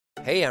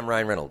Hey, I'm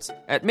Ryan Reynolds.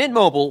 At Mint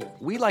Mobile,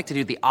 we like to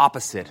do the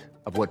opposite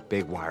of what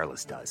Big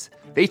Wireless does.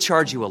 They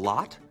charge you a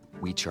lot,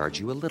 we charge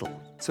you a little.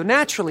 So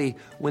naturally,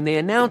 when they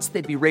announced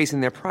they'd be raising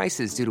their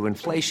prices due to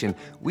inflation,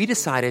 we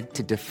decided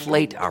to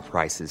deflate our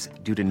prices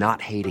due to not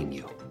hating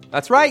you.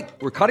 That's right.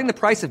 We're cutting the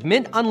price of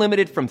Mint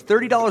Unlimited from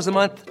 $30 a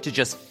month to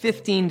just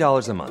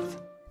 $15 a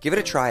month. Give it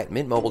a try at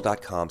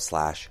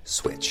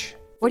mintmobile.com/switch.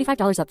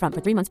 $45 up front for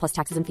 3 months plus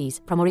taxes and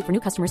fees. Promo rate for new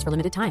customers for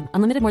limited time.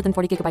 Unlimited more than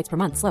 40 gigabytes per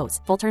month. Slows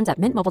full terms at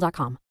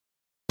mintmobile.com.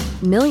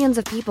 Millions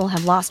of people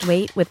have lost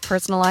weight with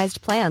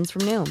personalized plans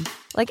from Noom.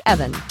 Like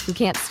Evan, who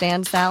can't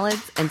stand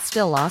salads and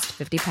still lost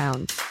 50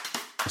 pounds.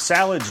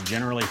 Salads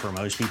generally for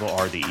most people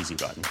are the easy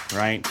button,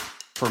 right?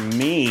 For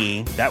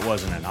me, that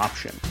wasn't an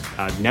option.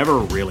 I never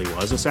really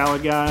was a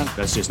salad guy.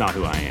 That's just not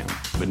who I am.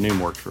 But Noom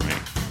worked for me.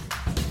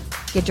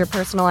 Get your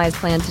personalized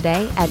plan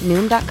today at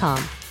Noom.com.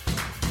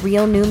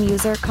 Real Noom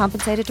user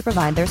compensated to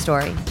provide their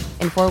story.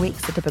 In 4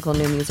 weeks, the typical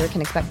Noom user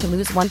can expect to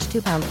lose 1 to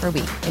 2 pounds per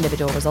week.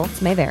 Individual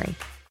results may vary.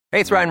 Hey,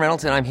 it's Ryan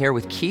Reynolds, and I'm here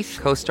with Keith,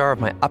 co-star of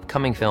my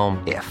upcoming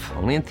film, If,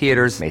 only in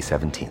theaters May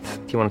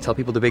 17th. Do you want to tell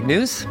people the big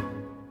news?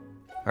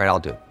 All right, I'll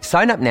do it.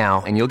 Sign up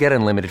now and you'll get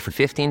unlimited for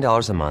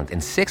 $15 a month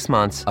and 6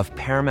 months of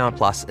Paramount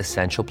Plus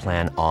Essential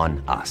Plan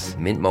on us.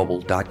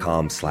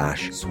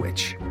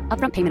 mintmobile.com/switch.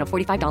 Upfront payment of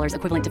 $45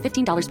 equivalent to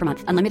 $15 per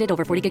month. Unlimited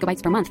over 40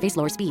 gigabytes per month. Face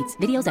lower speeds.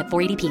 Videos at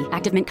 480p.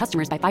 Active Mint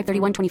customers by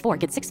 531.24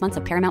 get 6 months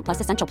of Paramount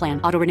Plus Essential Plan.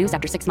 Auto renews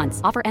after 6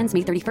 months. Offer ends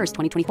May 31st,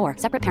 2024.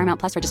 Separate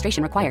Paramount Plus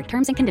registration required.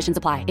 Terms and conditions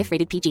apply if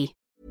rated PG.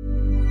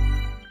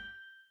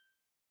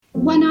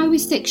 When I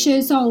was 6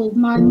 years old,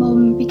 my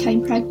mum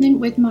became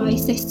pregnant with my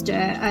sister,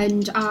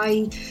 and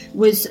I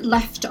was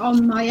left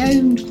on my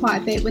own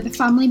quite a bit with a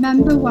family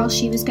member while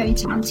she was going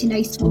to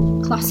antenatal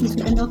classes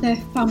with another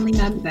family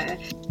member.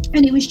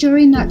 And it was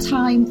during that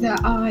time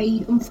that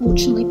I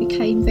unfortunately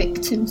became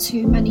victim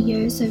to many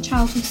years of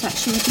childhood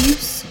sexual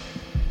abuse.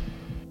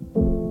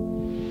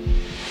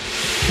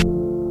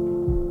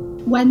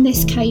 When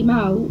this came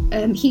out,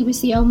 he was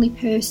the only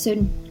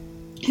person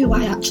who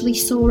I actually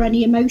saw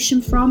any emotion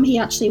from. He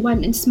actually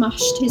went and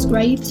smashed his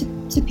grave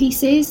to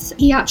pieces.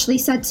 He actually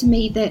said to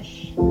me that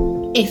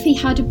if he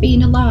had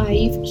been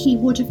alive, he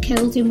would have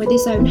killed him with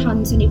his own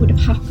hands and he would have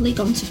happily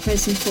gone to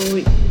prison for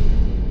it.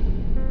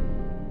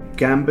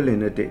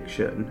 Gambling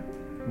addiction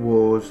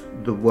was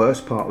the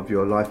worst part of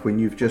your life when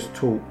you've just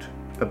talked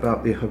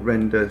about the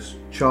horrendous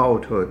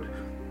childhood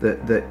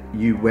that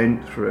you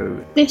went through.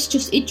 It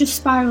just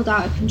spiralled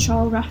out of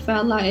control,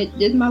 Raphael. Like,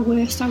 at my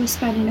worst, I was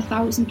spending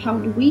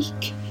 £1,000 a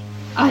week.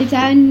 I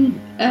then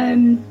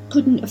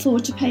couldn't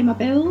afford to pay my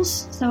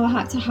bills, so I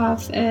had to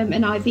have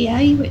an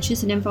IVA, which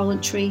is an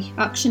involuntary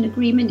action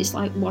agreement. It's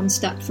like one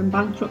step from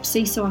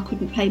bankruptcy, so I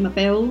couldn't pay my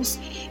bills.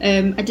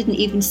 I didn't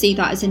even see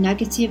that as a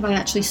negative. I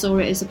actually saw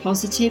it as a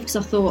positive, because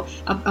I thought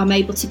I'm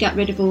able to get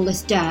rid of all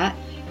this debt,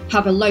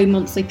 have a low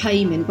monthly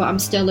payment, but I'm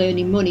still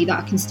earning money that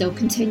I can still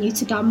continue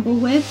to gamble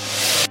with.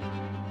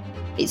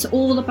 It's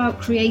all about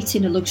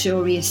creating a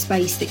luxurious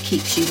space that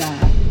keeps you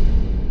there.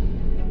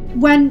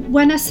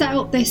 When I set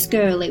up this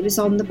girl, it was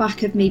on the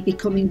back of me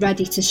becoming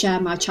ready to share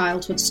my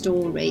childhood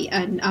story,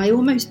 and I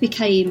almost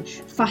became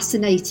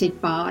fascinated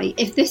by,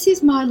 if this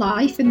is my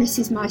life and this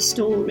is my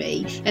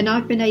story, and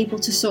I've been able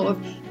to sort of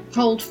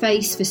hold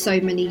face for so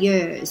many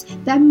years,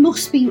 there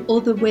must be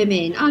other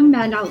women and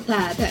men out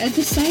there that are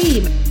the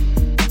same.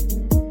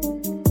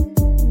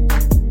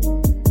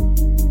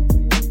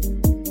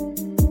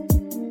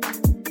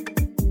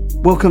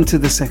 Welcome to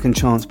the Second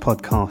Chance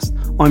podcast.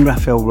 I'm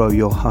Raphael Rowe,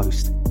 your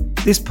host.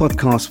 This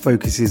podcast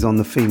focuses on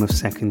the theme of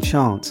second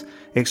chance,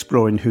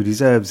 exploring who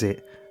deserves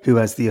it, who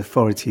has the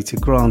authority to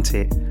grant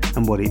it,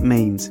 and what it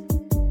means.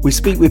 We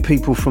speak with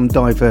people from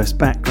diverse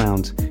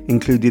backgrounds,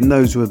 including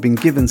those who have been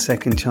given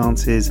second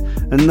chances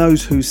and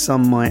those who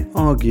some might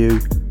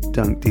argue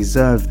don't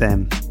deserve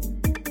them.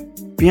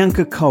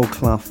 Bianca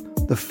Colclough,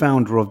 the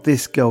founder of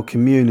This Girl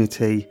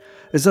community,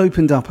 has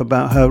opened up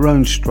about her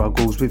own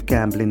struggles with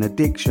gambling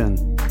addiction.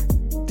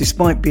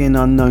 Despite being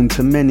unknown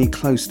to many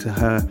close to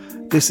her,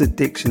 this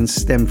addiction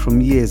stemmed from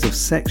years of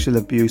sexual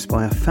abuse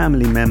by a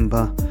family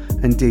member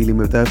and dealing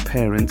with her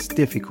parents'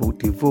 difficult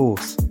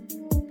divorce.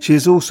 She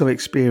has also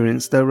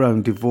experienced her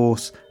own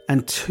divorce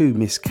and 2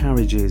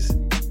 miscarriages.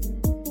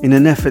 In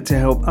an effort to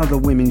help other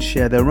women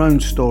share their own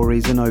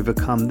stories and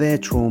overcome their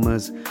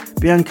traumas,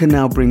 Bianca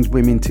now brings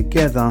women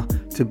together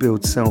to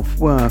build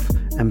self-worth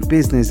and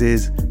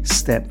businesses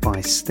step by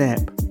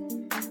step.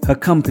 Her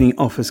company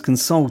offers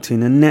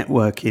consulting and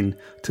networking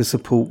to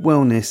support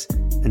wellness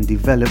and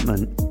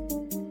development.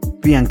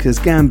 Bianca's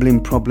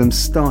gambling problems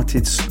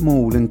started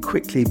small and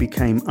quickly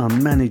became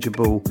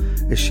unmanageable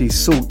as she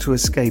sought to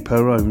escape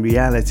her own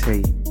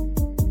reality.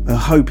 Her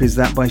hope is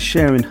that by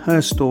sharing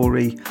her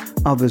story,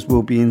 others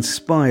will be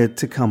inspired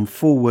to come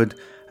forward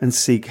and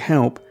seek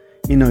help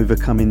in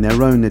overcoming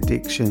their own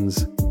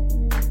addictions.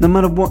 No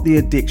matter what the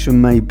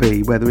addiction may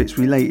be, whether it's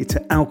related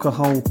to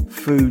alcohol,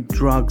 food,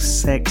 drugs,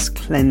 sex,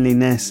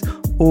 cleanliness,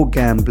 or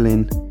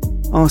gambling,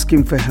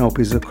 asking for help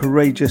is a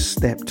courageous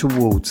step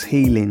towards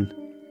healing.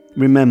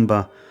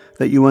 Remember,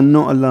 that you are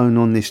not alone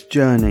on this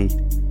journey,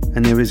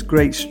 and there is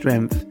great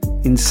strength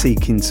in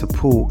seeking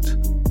support.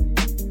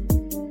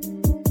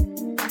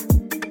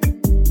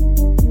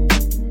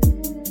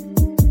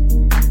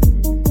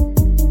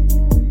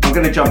 I'm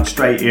going to jump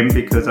straight in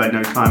because I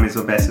know time is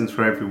of essence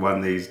for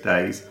everyone these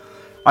days.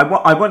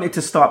 I wanted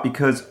to start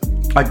because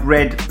I'd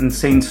read and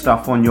seen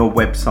stuff on your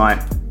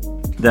website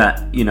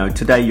that, you know,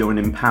 today you're an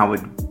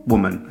empowered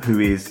woman who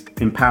is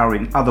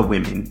empowering other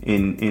women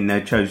in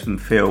their chosen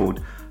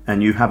field,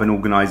 and you have an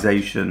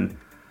organisation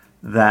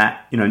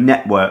that, you know,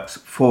 networks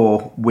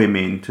for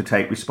women to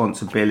take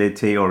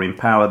responsibility or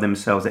empower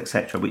themselves,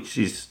 etc., which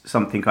is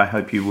something I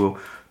hope you will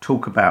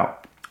talk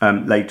about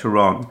later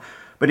on.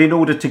 But in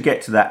order to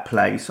get to that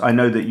place, I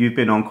know that you've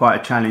been on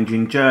quite a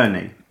challenging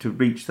journey to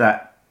reach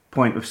that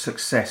point of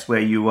success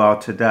where you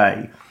are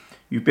today.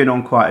 You've been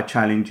on quite a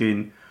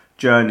challenging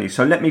journey.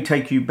 So let me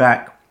take you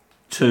back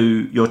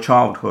to your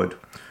childhood,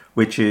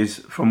 which is,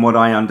 from what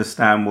I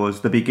understand,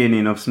 was the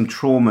beginning of some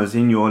traumas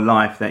in your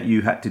life that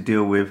you had to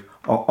deal with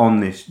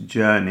on this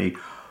journey.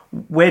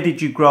 Where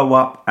did you grow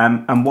up,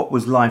 and what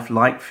was life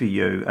like for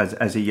you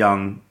as a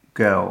young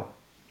girl?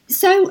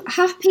 So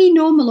happy,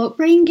 normal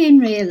upbringing,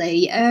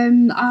 really.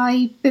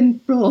 I've been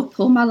brought up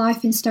all my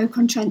life in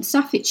Stoke-on-Trent,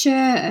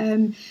 Staffordshire.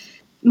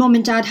 Mum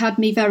and Dad had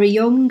me very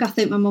young. I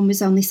think my mum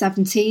was only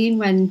 17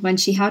 when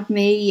she had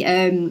me.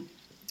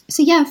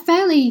 So yeah,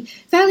 fairly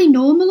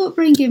normal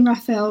upbringing,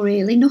 Raphael,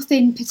 really.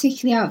 Nothing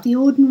particularly out of the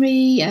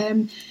ordinary.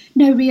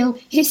 No real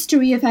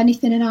history of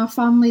anything in our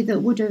family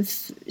that would have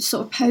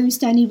sort of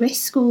posed any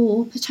risk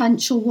or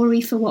potential worry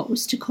for what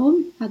was to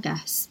come, I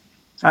guess.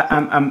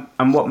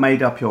 And what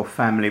made up your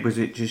family? Was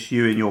it just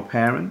you and your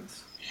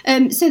parents?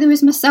 So there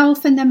was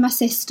myself and then my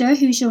sister,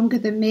 who's younger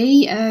than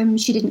me.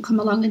 She didn't come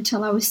along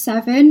until I was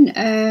 7.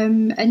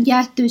 And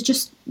yeah, there was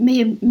just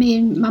me and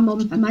my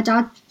mum and my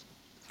dad.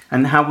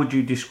 And how would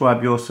you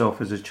describe yourself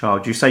as a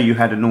child? You say you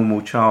had a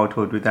normal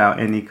childhood without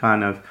any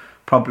kind of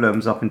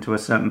problems up until a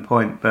certain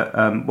point, but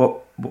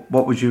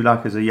what was you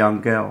like as a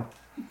young girl?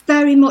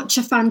 Very much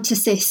a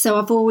fantasist, so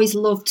I've always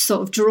loved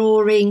sort of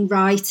drawing,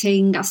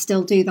 writing. I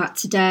still do that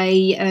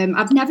today.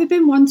 I've never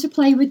been one to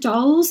play with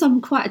dolls. I'm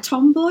quite a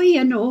tomboy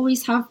and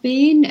always have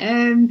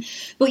been.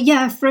 But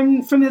yeah,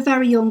 from a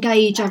very young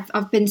age,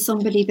 I've been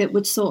somebody that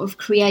would sort of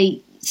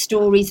create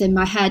stories in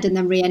my head and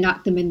then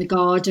reenact them in the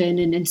garden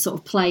and sort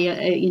of play,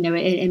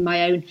 in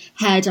my own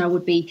head. I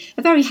would be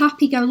a very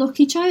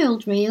happy-go-lucky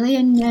child, really.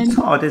 And it's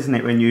hard, isn't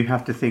it, when you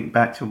have to think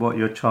back to what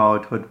your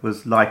childhood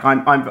was like?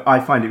 I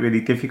find it really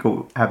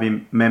difficult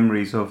having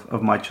memories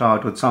of my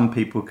childhood. Some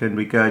people can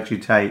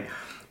regurgitate,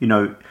 you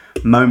know,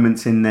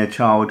 moments in their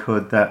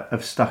childhood that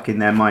have stuck in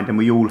their mind, and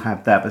we all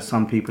have that. But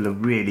some people are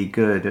really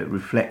good at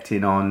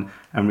reflecting on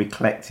and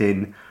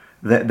recollecting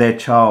their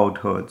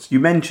childhoods.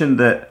 You mentioned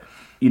that,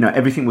 you know,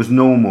 everything was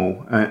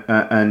normal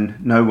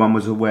and no one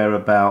was aware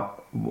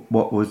about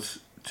what was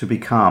to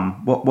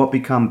become. What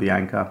become,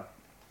 Bianca?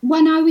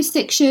 When I was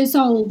 6 years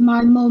old, my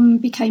mum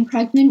became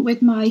pregnant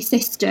with my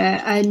sister,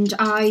 and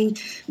I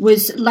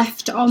was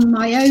left on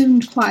my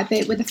own quite a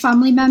bit with a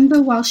family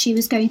member while she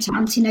was going to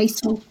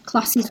antenatal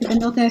classes with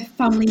another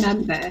family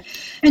member.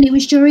 And it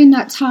was during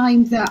that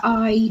time that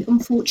I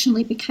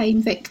unfortunately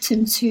became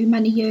victim to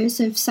many years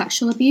of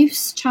sexual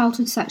abuse,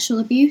 childhood sexual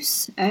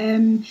abuse.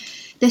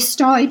 This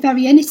started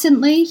very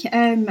innocently,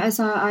 as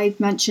I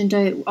mentioned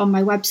on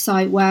my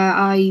website, where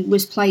I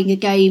was playing a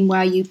game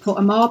where you put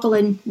a marble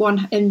in one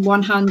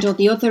hand or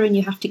the other, and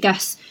you have to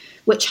guess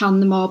which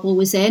hand the marble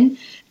was in.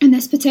 And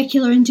this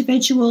particular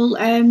individual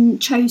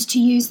chose to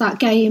use that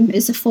game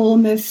as a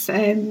form of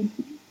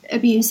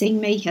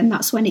abusing me, and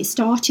that's when it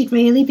started,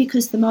 really,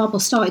 because the marble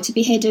started to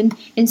be hidden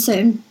in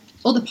certain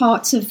other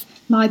parts of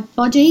my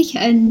body,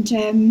 and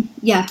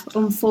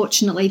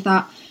unfortunately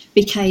that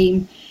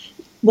became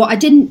what I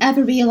didn't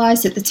ever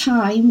realise at the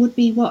time would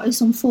be what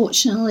has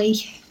unfortunately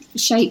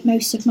shaped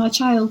most of my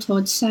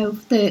childhood. So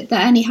that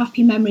any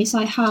happy memories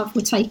I have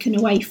were taken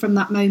away from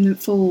that moment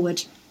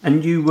forward.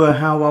 And you were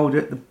how old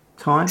at the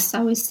time?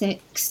 I was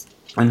 6.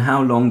 And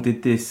how long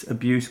did this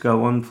abuse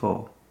go on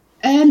for?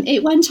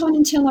 It went on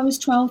until I was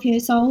 12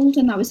 years old,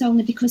 and that was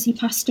only because he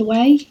passed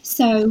away.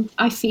 So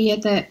I fear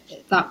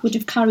that would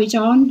have carried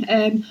on.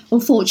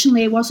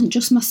 Unfortunately, it wasn't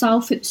just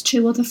myself, it was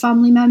 2 other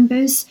family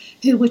members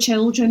who were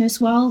children as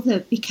well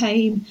that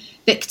became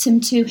victim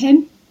to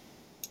him.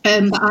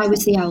 But I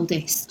was the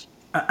eldest.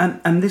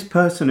 And this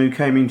person who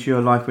came into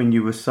your life when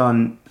you were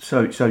so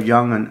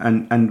young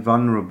and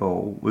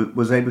vulnerable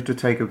was able to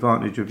take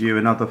advantage of you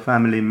and other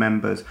family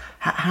members.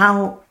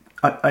 How...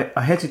 I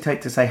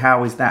hesitate to say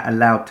how is that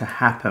allowed to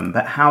happen,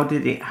 but how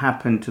did it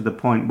happen to the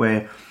point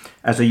where,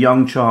 as a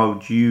young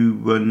child, you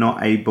were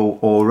not able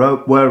or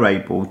were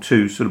able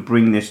to sort of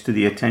bring this to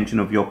the attention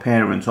of your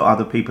parents or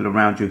other people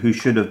around you who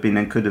should have been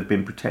and could have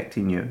been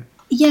protecting you?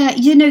 Yeah,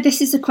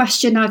 this is a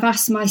question I've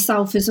asked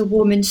myself as a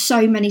woman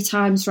so many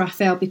times,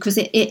 Raphael, because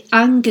it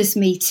angers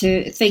me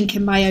to think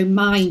in my own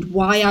mind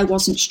why I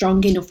wasn't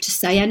strong enough to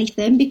say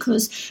anything,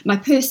 because my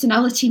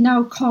personality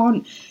now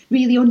can't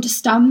really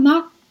understand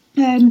that.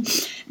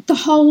 The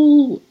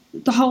whole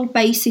the whole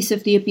basis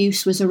of the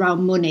abuse was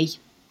around money.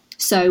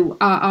 So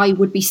I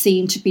would be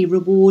seen to be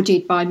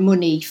rewarded by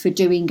money for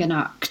doing an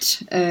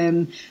act,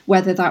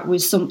 whether that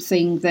was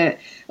something that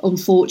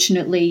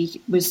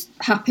unfortunately was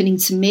happening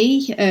to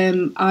me.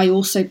 I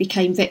also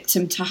became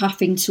victim to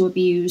having to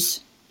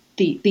abuse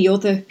the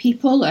other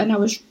people, and I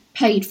was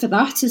paid for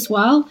that as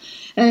well.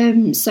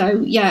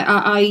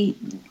 I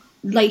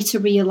later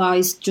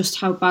realised just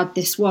how bad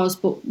this was.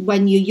 But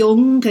when you're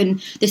young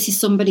and this is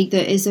somebody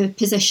that is a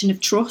position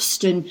of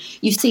trust and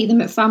you see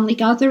them at family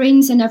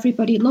gatherings and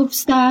everybody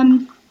loves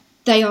them,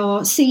 they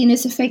are seen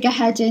as a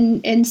figurehead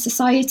in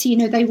society. You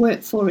know, they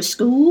work for a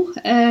school.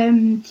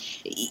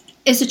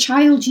 As a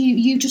child,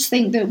 you just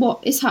think that what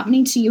is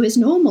happening to you is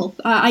normal.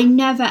 I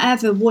never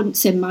ever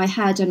once in my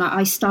head, and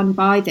I stand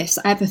by this,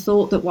 ever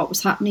thought that what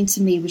was happening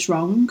to me was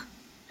wrong.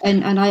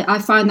 And I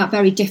find that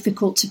very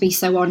difficult to be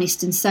so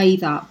honest and say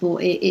that, but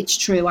it's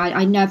true.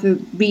 I never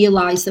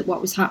realised that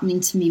what was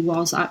happening to me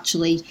was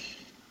actually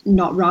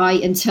not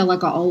right until I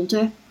got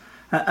older.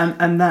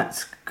 And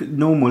that's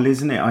normal,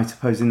 isn't it, I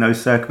suppose, in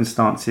those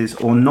circumstances,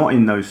 or not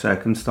in those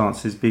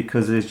circumstances,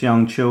 because as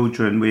young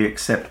children we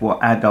accept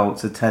what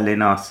adults are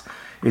telling us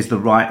is the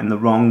right and the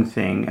wrong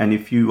thing. And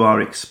if you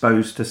are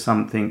exposed to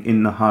something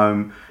in the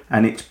home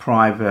and it's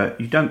private,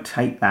 you don't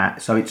take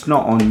that. So it's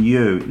not on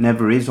you, it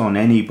never is on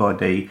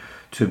anybody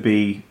to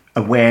be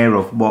aware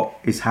of what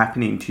is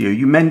happening to you.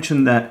 You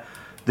mentioned that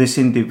this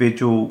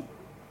individual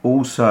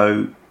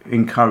also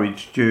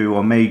encouraged you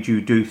or made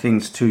you do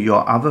things to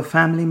your other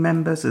family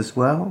members as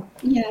well?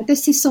 Yeah,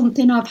 this is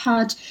something I've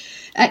had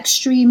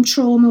extreme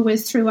trauma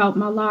with throughout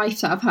my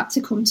life that I've had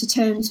to come to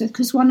terms with,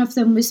 because one of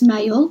them was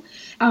male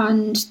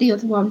and the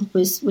other one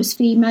was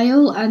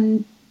female,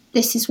 and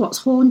this is what's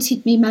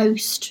haunted me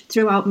most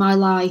throughout my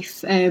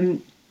life,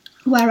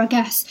 where I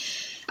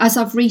guess as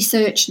I've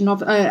researched and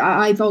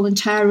I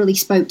voluntarily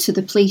spoke to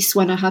the police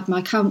when I had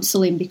my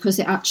counselling, because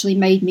it actually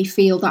made me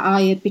feel that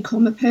I had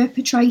become a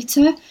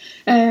perpetrator.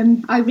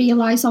 I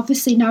realise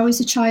obviously now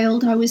as a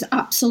child I was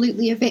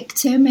absolutely a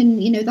victim,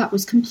 and you know that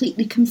was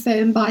completely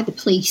confirmed by the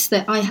police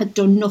that I had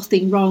done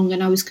nothing wrong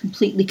and I was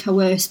completely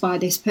coerced by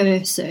this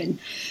person,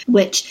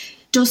 which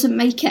doesn't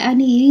make it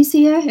any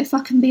easier, if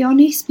I can be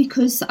honest,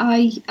 because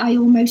I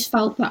almost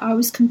felt that I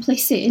was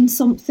complicit in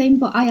something,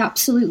 but I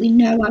absolutely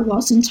know I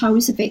wasn't. I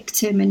was a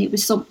victim, and it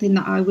was something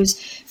that I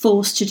was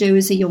forced to do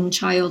as a young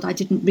child. I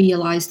didn't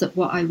realise that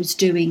what I was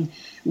doing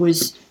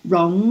was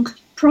wrong,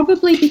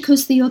 probably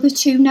because the other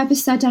two never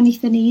said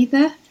anything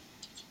either.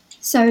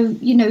 So,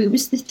 you know, it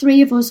was the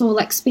three of us all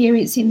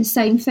experiencing the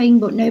same thing,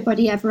 but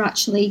nobody ever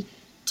actually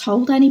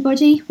told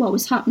anybody what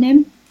was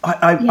happening.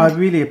 I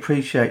really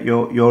appreciate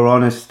your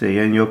honesty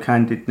and your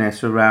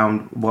candidness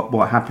around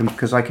what happened,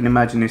 because I can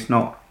imagine it's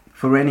not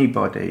for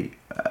anybody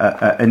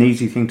an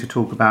easy thing to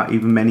talk about,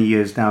 even many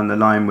years down the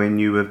line when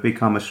you have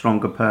become a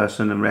stronger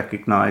person and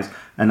recognise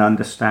and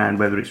understand,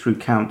 whether it's through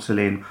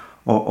counselling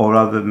or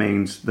other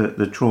means,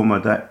 the trauma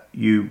that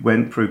you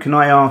went through. Can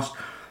I ask,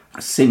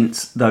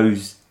 since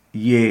those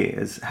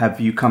years, have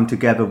you come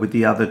together with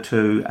the other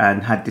two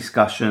and had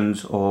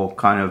discussions or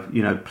kind of,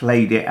 you know,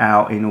 played it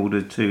out in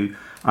order to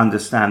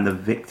understand the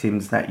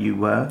victims that you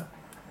were?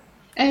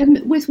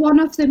 With one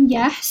of them,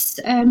 yes.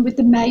 With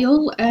the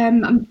male,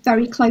 I'm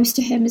very close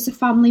to him as a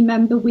family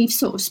member. We've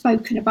sort of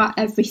spoken about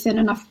everything,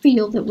 and I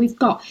feel that we've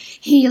got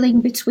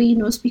healing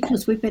between us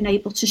because we've been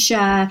able to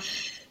share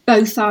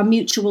both our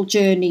mutual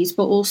journeys,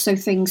 but also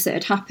things that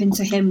had happened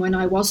to him when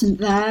I wasn't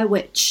there,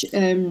 which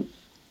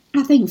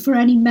I think for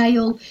any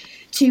male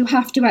to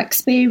have to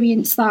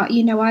experience that,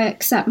 you know, I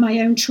accept my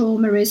own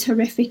trauma is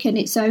horrific in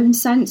its own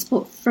sense,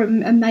 but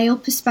from a male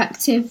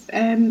perspective,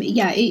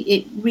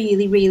 it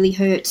really, really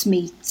hurts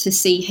me to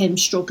see him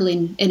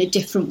struggling in a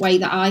different way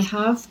that I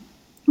have.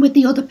 With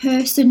the other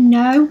person,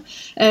 no.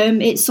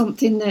 It's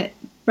something that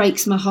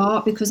breaks my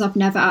heart because I've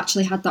never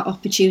actually had that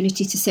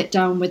opportunity to sit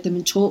down with them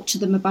and talk to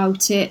them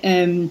about it,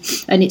 and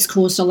it's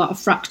caused a lot of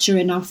fracture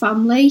in our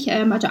family.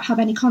 I don't have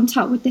any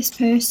contact with this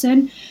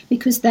person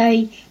because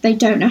they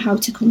don't know how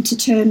to come to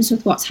terms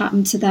with what's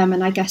happened to them,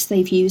 and I guess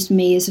they've used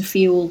me as a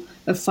fuel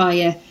of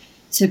fire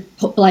to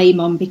put blame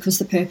on because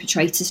the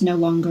perpetrator's no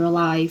longer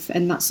alive,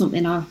 and that's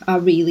something I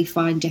really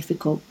find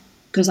difficult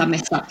because I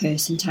miss that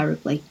person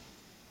terribly.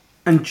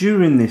 And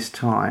during this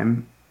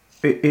time,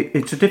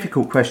 it's a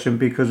difficult question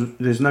because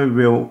there's no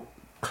real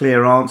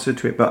clear answer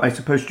to it. But I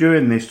suppose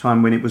during this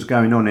time when it was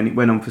going on, and it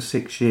went on for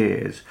 6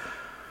 years,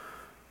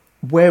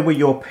 where were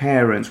your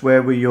parents?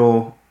 Where were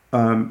your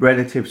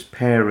relatives'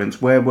 parents?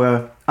 Where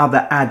were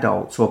other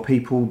adults or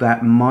people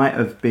that might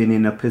have been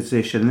in a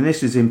position? And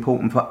this is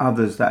important for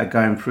others that are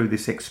going through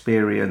this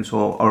experience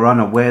or are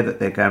unaware that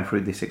they're going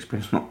through this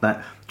experience. Not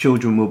that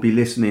children will be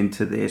listening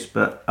to this,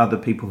 but other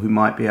people who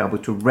might be able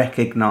to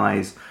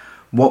recognise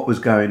what was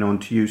going on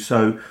to you.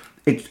 So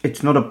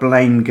it's not a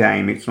blame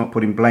game. It's not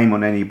putting blame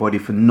on anybody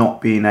for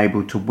not being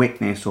able to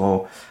witness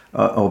or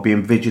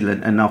being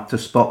vigilant enough to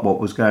spot what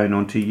was going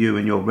on to you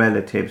and your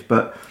relatives.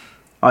 But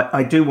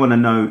I do want to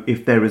know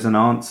if there is an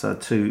answer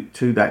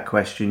to that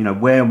question. You know,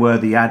 where were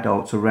the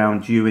adults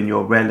around you and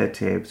your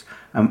relatives,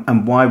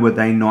 and why were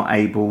they not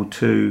able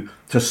to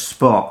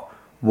spot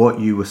what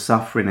you were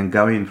suffering and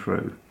going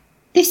through?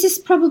 This is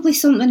probably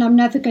something I'm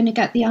never going to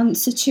get the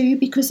answer to,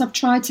 because I've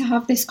tried to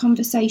have this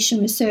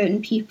conversation with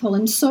certain people,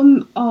 and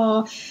some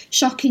are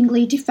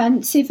shockingly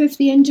defensive of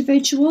the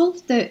individual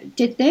that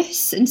did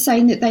this and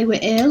saying that they were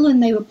ill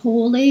and they were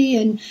poorly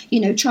and,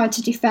 you know, tried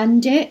to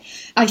defend it.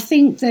 I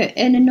think that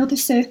in another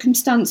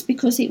circumstance,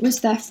 because it was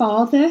their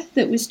father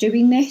that was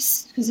doing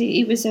this, because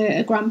he was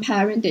a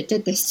grandparent that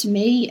did this to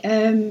me,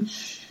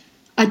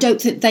 I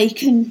don't think they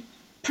can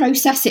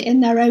process it in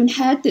their own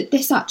head that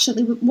this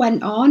actually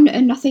went on.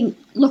 And I think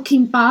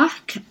looking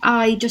back,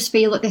 I just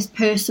feel that this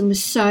person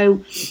was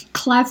so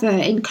clever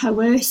in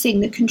coercing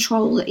the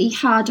control that he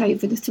had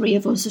over the three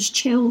of us as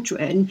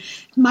children.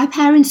 My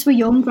parents were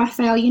young,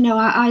 Raphael, you know,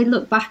 I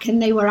look back and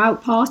they were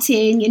out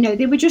partying, you know,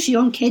 they were just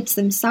young kids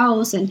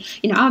themselves. And,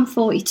 you know, I'm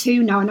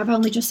 42 now and I've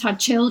only just had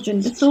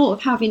children. The thought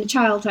of having a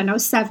child when I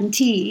was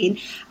 17,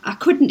 I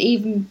couldn't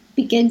even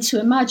begin to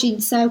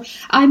imagine. So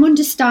I'm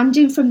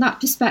understanding from that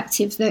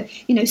perspective that,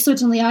 you know,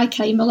 suddenly I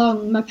came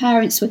along, my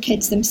parents were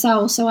kids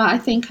themselves, so I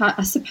think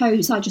I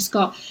suppose I just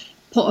got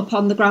put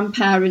upon the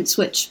grandparents,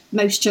 which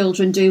most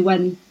children do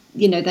when,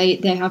 you know,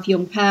 they have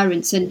young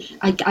parents. And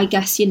I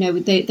guess, you know,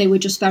 they were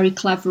just very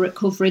clever at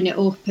covering it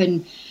up,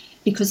 and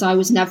because I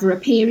was never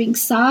appearing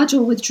sad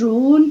or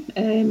withdrawn,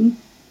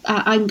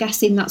 I'm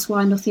guessing that's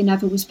why nothing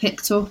ever was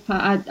picked up.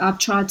 I've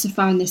tried to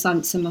find this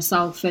answer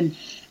myself, and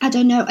I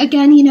don't know.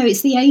 Again, you know,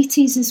 it's the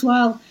 80s as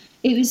well.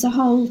 It was a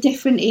whole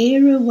different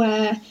era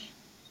where,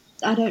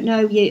 I don't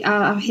know,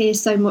 I hear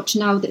so much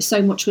now that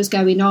so much was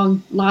going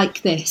on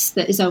like this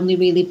that has only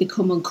really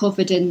become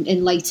uncovered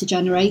in later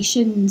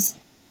generations.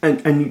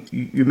 And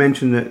you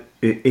mentioned that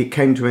it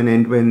came to an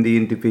end when the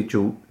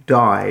individual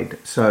died.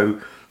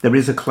 So there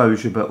is a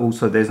closure, but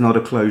also there's not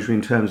a closure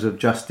in terms of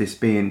justice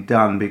being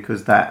done,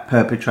 because that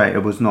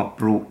perpetrator was not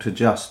brought to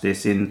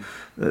justice in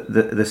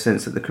the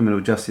sense that the criminal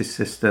justice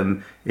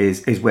system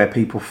is where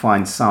people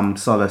find some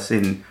solace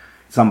in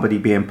somebody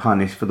being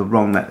punished for the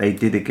wrong that they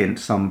did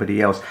against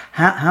somebody else.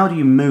 How do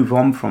you move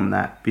on from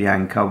that,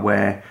 Bianca,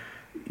 where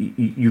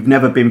you've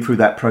never been through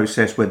that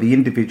process where the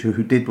individual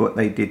who did what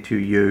they did to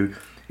you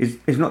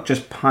is not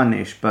just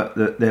punished, but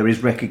that there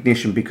is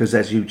recognition, because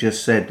as you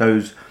just said,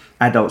 those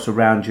adults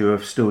around you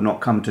have still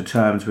not come to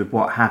terms with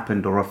what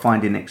happened or are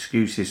finding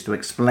excuses to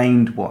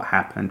explain what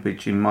happened,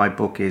 which in my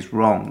book is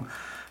wrong.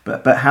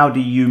 But how do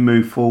you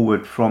move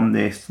forward from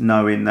this,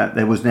 knowing that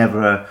there was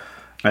never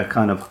a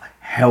kind of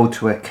held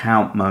to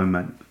account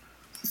moment?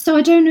 So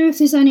I don't know if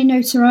there's any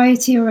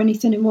notoriety or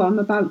anything in what I'm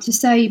about to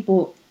say,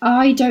 but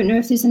I don't know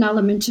if there's an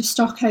element of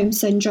Stockholm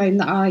syndrome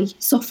that I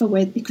suffer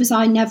with, because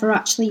I never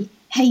actually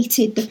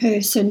hated the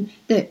person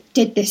that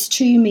did this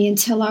to me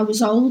until I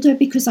was older,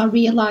 because I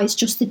realised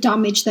just the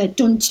damage they'd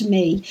done to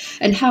me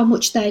and how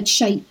much they'd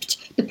shaped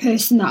the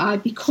person that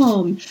I'd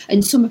become,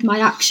 and some of my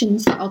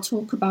actions that I'll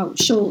talk about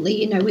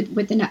shortly, you know,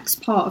 with the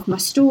next part of my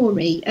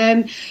story.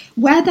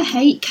 Where the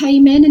hate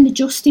came in and the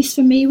justice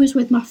for me was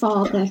with my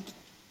father.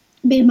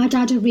 Me and my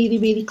dad are really,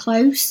 really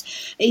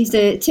close. He's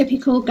a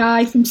typical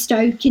guy from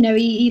Stoke, you know,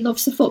 he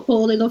loves the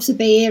football, he loves a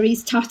beer,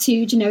 he's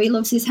tattooed, you know, he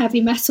loves his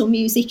heavy metal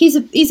music. He's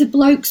a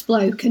bloke's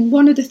bloke, and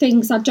one of the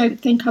things I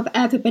don't think I've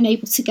ever been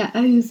able to get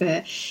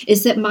over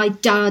is that my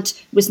dad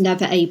was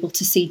never able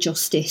to see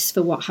justice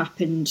for what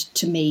happened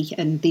to me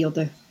and the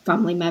other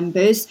family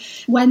members.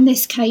 When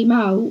this came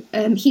out,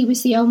 he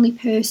was the only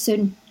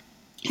person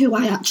who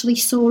I actually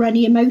saw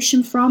any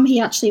emotion from. He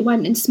actually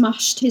went and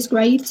smashed his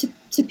grave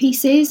to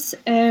pieces,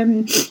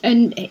 and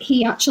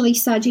he actually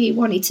said he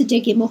wanted to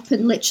dig him up,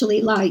 and literally,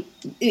 like,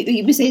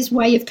 it was his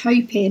way of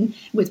coping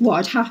with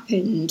what had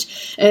happened.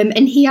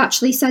 And he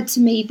actually said to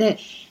me that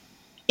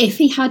if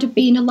he had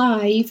been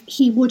alive,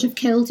 he would have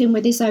killed him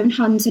with his own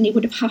hands, and he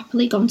would have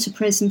happily gone to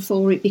prison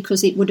for it,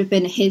 because it would have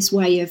been his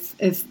way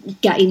of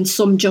getting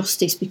some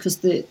justice, because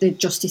the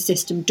justice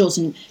system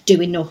doesn't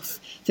do enough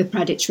for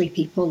predatory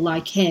people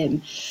like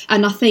him.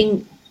 And I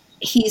think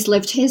he's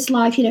lived his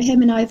life, you know,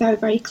 him and I are very,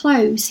 very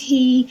close.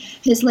 He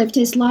has lived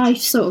his life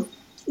sort of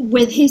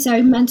with his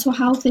own mental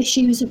health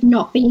issues of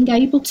not being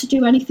able to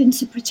do anything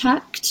to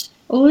protect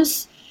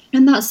us.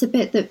 And that's the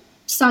bit that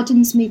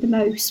saddens me the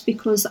most,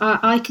 because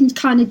I can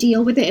kind of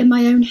deal with it in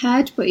my own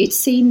head, but it's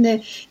seen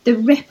the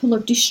ripple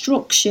of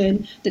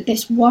destruction that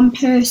this one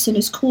person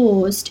has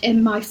caused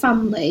in my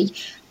family.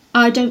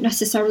 I don't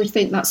necessarily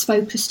think that's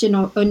focused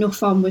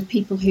enough on with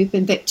people who've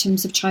been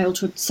victims of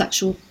childhood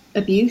sexual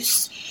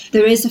abuse.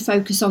 There is a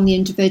focus on the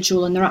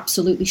individual, and there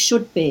absolutely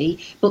should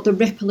be, but the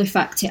ripple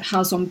effect it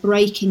has on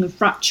breaking and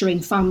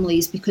fracturing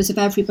families because of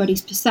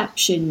everybody's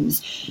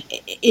perceptions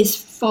is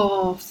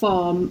far,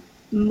 far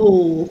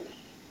more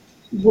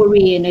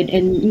worrying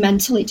and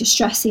mentally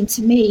distressing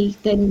to me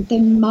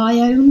than my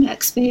own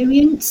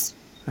experience.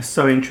 That's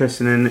so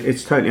interesting, and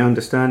it's totally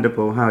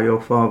understandable how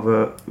your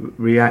father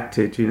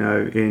reacted, you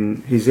know,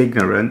 in his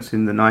ignorance,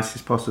 in the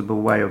nicest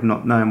possible way of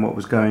not knowing what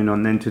was going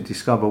on, then to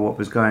discover what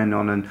was going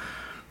on and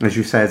as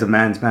you say, as a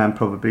man's man,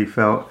 probably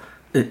felt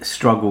it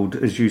struggled,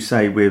 as you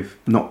say, with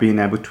not being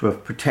able to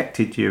have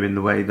protected you in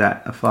the way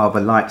that a father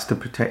likes to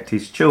protect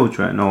his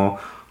children or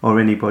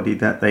anybody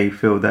that they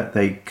feel that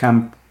they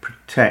can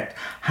protect.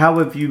 How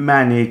have you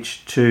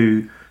managed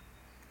to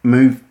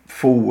move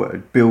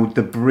forward, build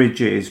the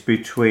bridges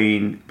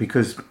between,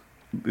 because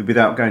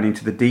without going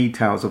into the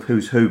details of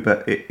who's who,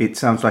 but it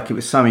sounds like it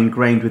was so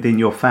ingrained within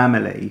your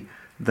family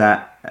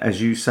that,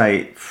 as you say,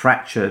 it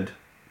fractured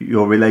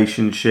your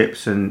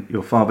relationships and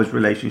your father's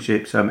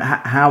relationships.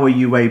 How are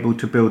you able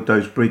to build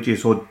those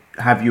bridges, or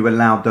have you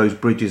allowed those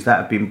bridges that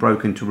have been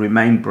broken to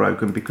remain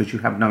broken because you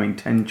have no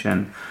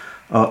intention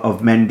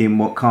of mending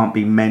what can't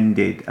be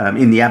mended,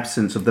 in the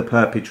absence of the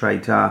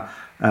perpetrator,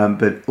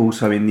 but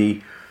also in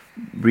the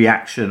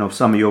reaction of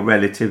some of your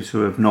relatives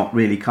who have not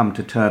really come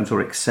to terms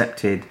or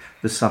accepted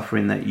the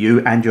suffering that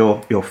you and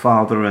your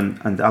father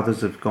and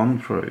others have gone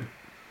through?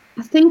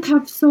 I think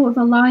I've sort of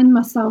aligned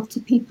myself to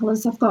people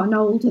as I've gotten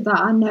older that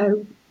I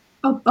know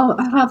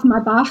have my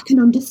back and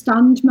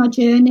understand my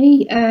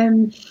journey.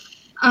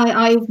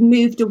 I've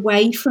moved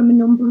away from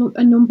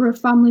a number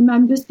of family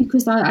members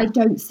because I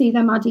don't see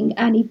them adding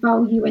any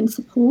value in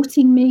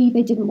supporting me.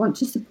 They didn't want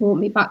to support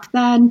me back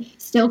then,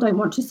 still don't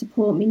want to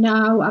support me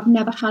now. I've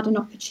never had an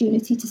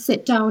opportunity to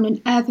sit down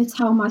and ever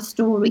tell my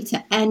story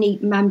to any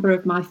member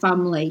of my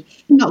family.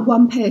 Not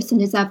one person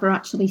has ever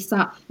actually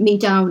sat me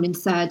down and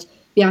said,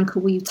 Bianca,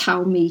 will you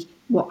tell me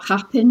what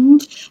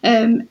happened?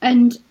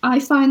 And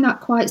I find that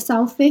quite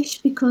selfish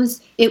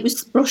because it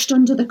was brushed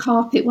under the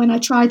carpet when I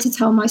tried to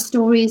tell my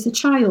story as a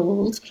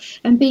child.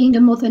 And being a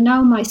mother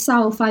now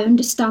myself, I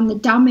understand the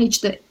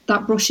damage that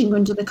brushing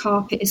under the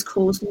carpet has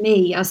caused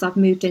me as I've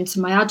moved into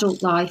my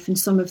adult life, and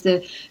some of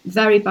the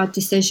very bad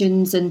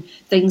decisions and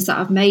things that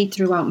I've made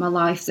throughout my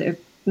life that have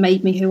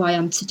made me who I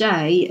am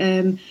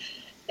today.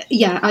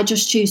 I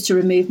just choose to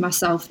remove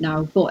myself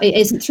now, but it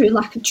isn't through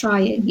lack of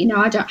trying. You know,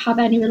 I don't have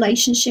any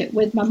relationship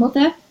with my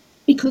mother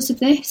because of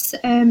this,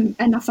 and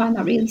I find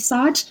that really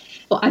sad,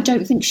 but I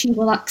don't think she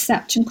will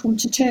accept and come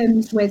to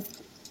terms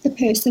with the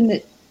person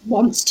that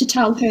wants to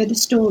tell her the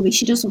story.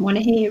 She doesn't want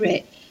to hear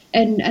it,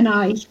 and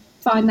I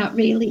find that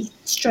really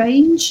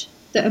strange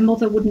that a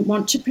mother wouldn't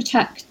want to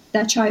protect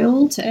their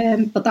child,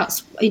 but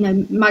that's, you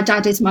know, my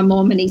dad is my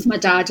mum and he's my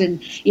dad,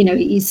 and, you know,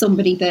 he's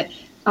somebody that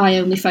I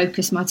only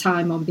focus my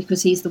time on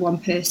because he's the one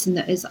person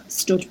that has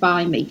stood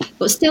by me,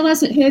 but still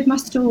hasn't heard my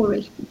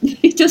story.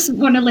 He doesn't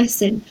want to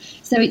listen.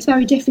 So it's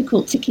very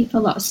difficult to keep a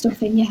lot of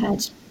stuff in your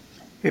head.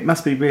 It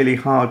must be really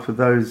hard for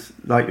those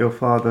like your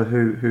father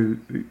who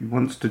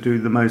wants to do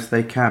the most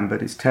they can,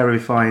 but it's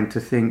terrifying to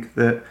think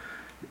that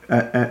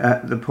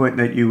at the point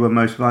that you were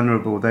most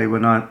vulnerable, they were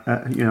not,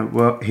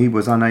 he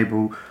was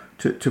unable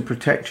to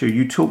protect you.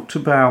 You talked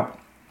about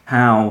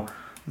how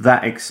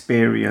that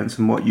experience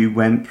and what you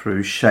went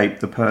through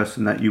shaped the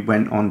person that you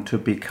went on to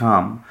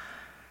become.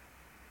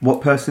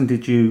 What person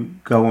did you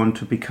go on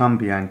to become,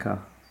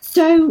 Bianca?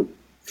 So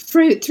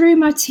through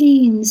my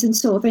teens and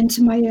sort of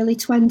into my early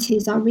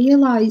 20s, I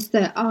realised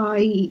that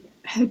I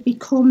had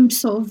become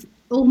sort of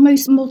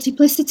almost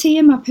multiplicity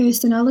in my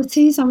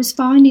personalities. I was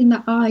finding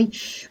that I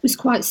was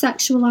quite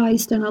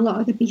sexualised, and a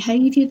lot of the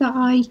behaviour that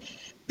I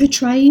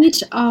portrayed,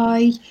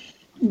 I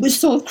was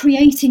sort of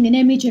creating an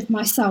image of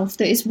myself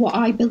that is what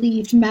I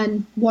believed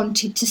men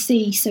wanted to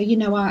see. So, you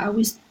know, I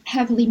was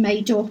heavily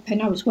made up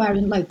and I was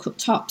wearing low-cut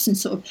tops and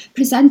sort of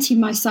presenting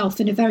myself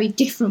in a very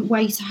different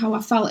way to how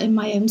I felt in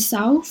my own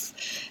self.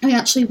 I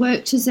actually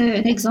worked as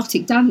an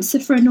exotic dancer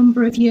for a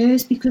number of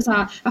years because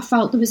I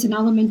felt there was an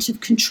element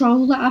of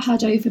control that I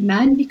had over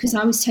men because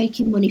I was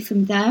taking money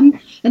from them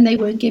and they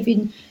weren't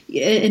giving.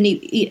 And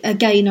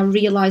again, I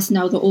realise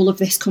now that all of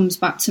this comes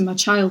back to my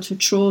childhood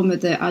trauma,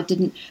 that I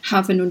didn't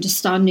have an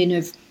understanding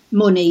of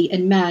money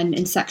and men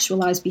and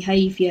sexualised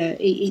behaviour.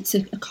 It's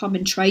a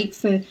common trait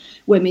for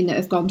women that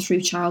have gone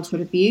through childhood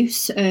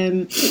abuse.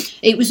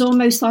 It was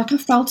almost like I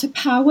felt a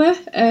power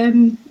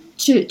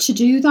to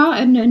do that,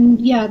 and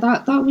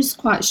that was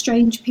quite a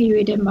strange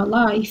period in my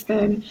life.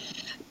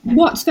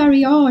 What's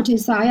very odd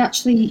is that I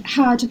actually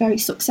had a very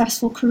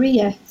successful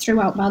career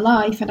throughout my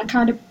life, and I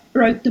kind of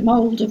broke the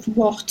mould of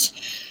what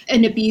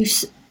an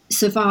abuse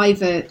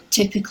survivor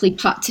typical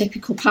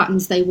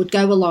patterns they would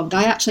go along.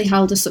 I actually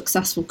held a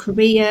successful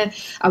career.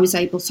 I was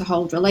able to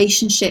hold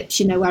relationships,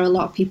 you know, where a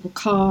lot of people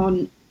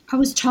can't. I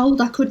was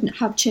told I couldn't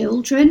have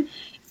children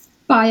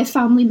by a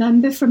family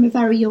member from a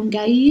very young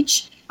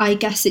age. I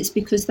guess it's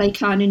because they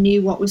kind of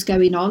knew what was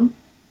going on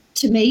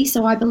to me.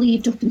 So I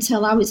believed up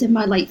until I was in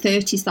my late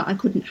 30s that I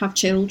couldn't have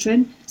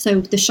children. So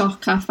the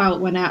shock I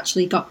felt when I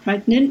actually got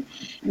pregnant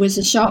was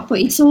a shock. But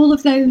it's all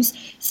of those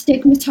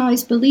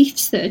stigmatised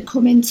beliefs that had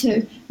come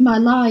into my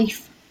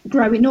life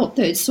growing up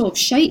that had sort of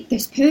shaped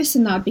this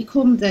person that I'd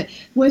become. That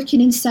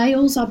working in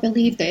sales, I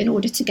believed that in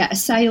order to get a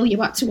sale,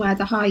 you had to wear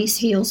the highest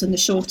heels and the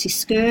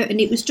shortest skirt.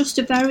 And it was just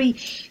a very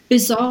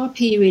bizarre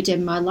period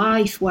in my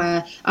life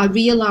where I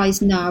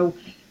realised now,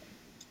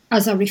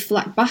 as I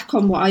reflect back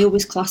on what I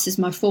always class as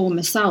my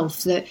former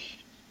self, that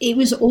it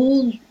was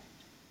all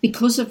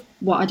because of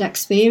what I'd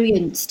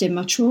experienced in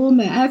my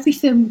trauma,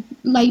 everything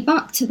lay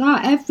back to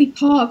that. Every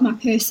part of my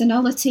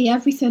personality,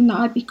 everything that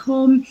I'd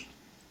become,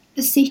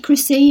 the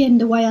secrecy and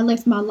the way I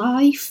live my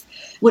life,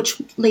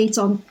 which leads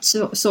on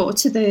sort of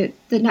to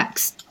the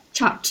next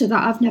chapter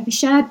that I've never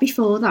shared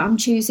before, that I'm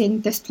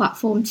choosing this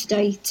platform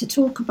today to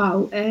talk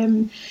about.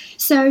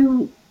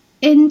 So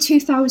in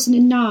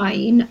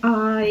 2009,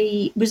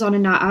 I was on a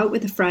night out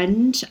with a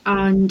friend,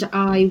 and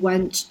I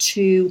went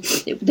to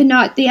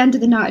the end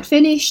of the night had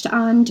finished,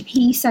 and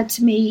he said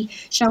to me,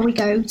 shall we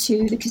go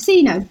to the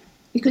casino,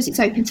 because it's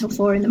open till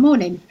 4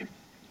 a.m.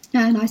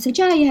 And I said,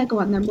 yeah, go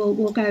on then,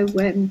 we'll go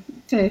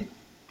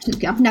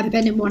I've never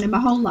been in one in my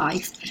whole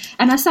life.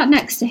 And I sat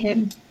next to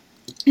him,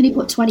 and he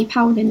put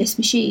 £20 in this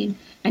machine,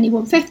 and he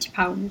won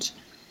 £50.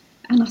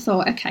 And I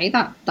thought, okay,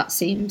 that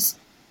seems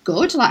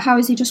good. Like, how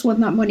has he just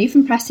won that money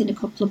from pressing a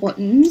couple of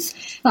buttons?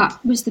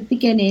 That was the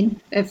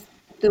beginning of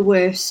the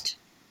worst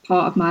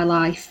part of my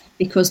life,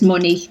 because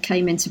money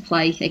came into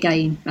play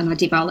again, and I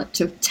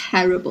developed a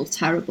terrible,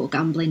 terrible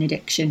gambling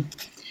addiction,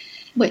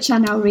 which I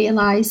now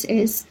realise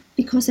is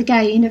because,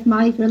 again, of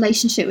my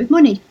relationship with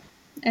money.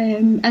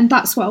 And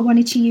that's what I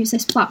wanted to use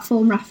this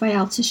platform,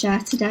 Raphael, to share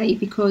today,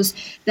 because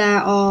there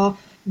are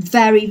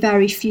very,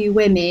 very few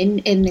women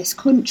in this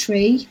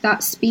country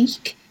that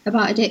speak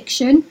about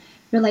addiction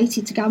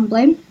related to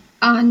gambling,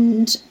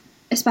 and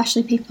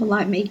especially people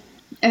like me.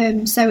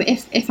 So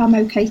if I'm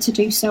okay to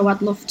do so,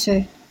 I'd love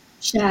to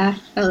share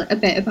a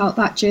bit about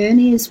that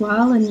journey as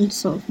well, and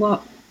sort of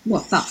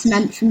what that's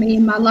meant for me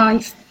in my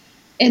life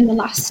in the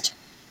last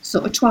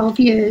sort of 12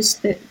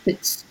 years.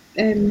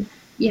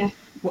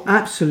 Well,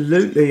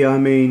 absolutely. I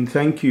mean,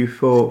 thank you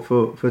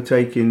for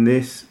taking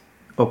this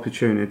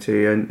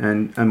opportunity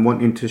and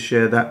wanting to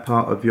share that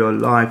part of your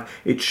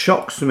life. It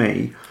shocks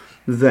me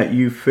that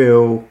you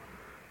feel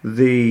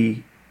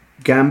the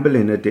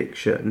gambling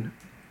addiction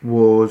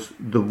was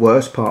the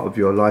worst part of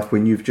your life,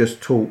 when you've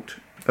just talked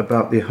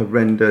about the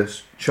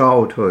horrendous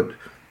childhood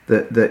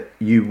that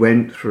you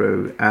went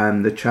through,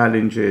 and the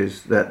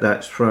challenges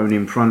that's thrown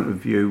in front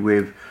of you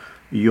with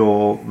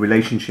your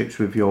relationships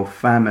with your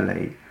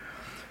family.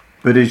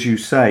 But as you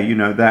say,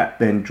 that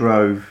then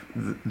drove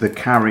the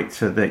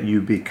character that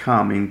you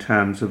become in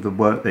terms of the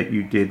work that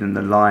you did and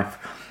the life.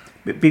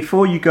 But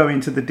before you go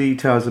into the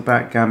details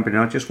about gambling,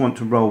 I just want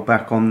to roll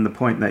back on the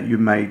point that you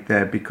made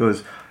there,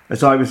 because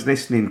as I was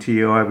listening to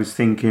you, I was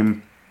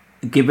thinking,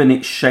 given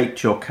it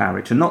shaped your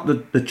character, not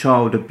the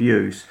child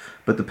abuse,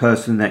 but the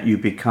person that you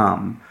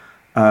become,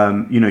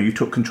 you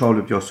took control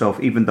of yourself,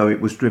 even though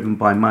it was driven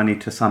by money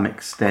to some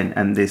extent,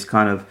 and this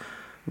kind of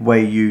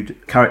way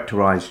you'd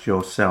characterized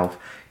yourself.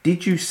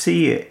 Did you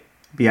see it,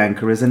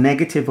 Bianca, as a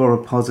negative or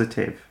a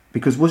positive?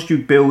 Because was you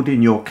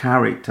building your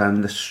character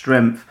and the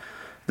strength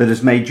that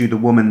has made you the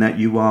woman that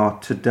you are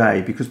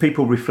today? Because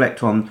people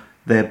reflect on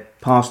their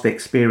past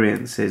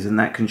experiences, and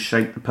that can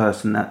shape the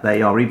person that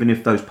they are, even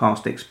if those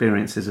past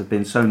experiences have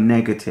been so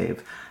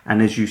negative,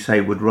 and as you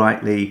say, would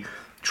rightly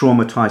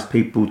traumatize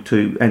people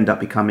to end up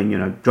becoming,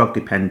 drug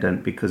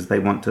dependent because they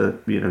want to,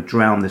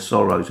 drown their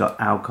sorrows or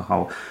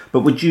alcohol.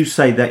 But would you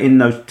say that in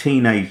those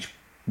teenage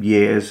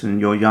years and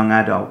your young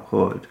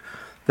adulthood,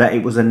 that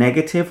it was a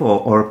negative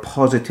or a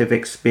positive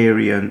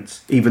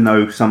experience, even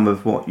though some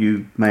of what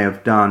you may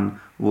have done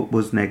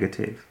was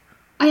negative?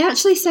 I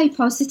actually say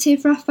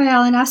positive,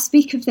 Raphael, and I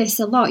speak of this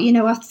a lot.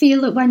 I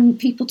feel that when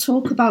people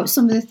talk about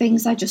some of the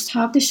things I just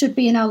have, there should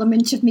be an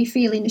element of me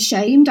feeling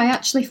ashamed. I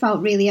actually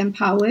felt really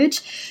empowered.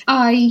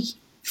 I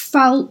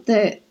felt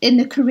that in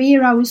the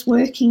career I was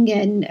working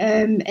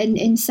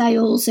in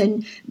sales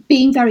and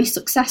being very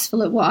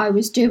successful at what I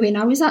was doing,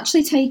 I was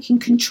actually taking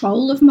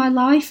control of my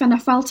life, and I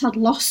felt I'd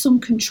lost some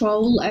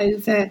control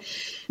over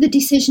the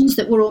decisions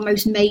that were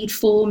almost made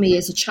for me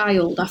as a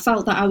child. I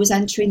felt that I was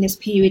entering this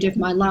period of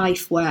my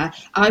life where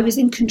I was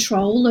in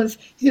control of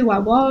who I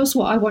was,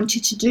 what I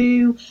wanted to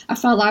do. I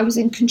felt I was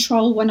in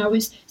control when I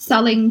was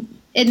selling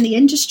in the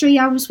industry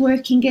I was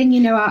working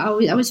in. I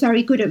was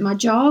very good at my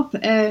job,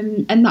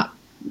 and that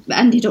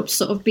ended up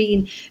sort of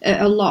being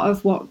a lot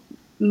of what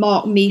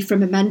marked me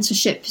from a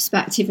mentorship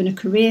perspective and a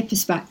career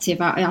perspective.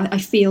 I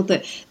feel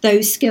that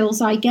those skills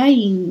I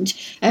gained.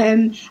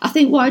 I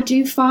think what I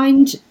do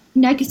find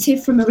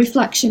negative from a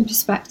reflection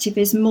perspective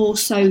is more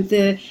so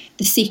the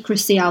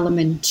secrecy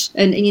element,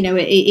 and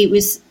it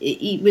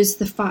was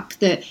the fact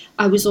that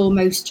I was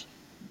almost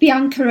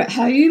Bianca at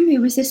home,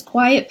 who was this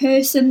quiet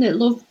person that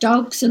loved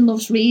dogs and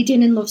loves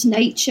reading and loves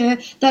nature.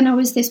 Then I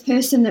was this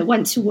person that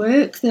went to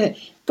work, that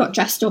got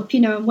dressed up,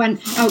 and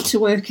went out to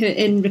work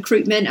in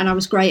recruitment, and I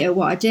was great at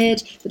what I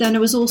did. But then I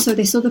was also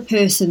this other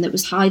person that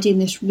was hiding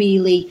this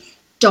really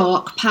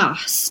dark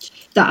past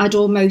that I'd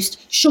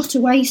almost shut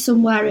away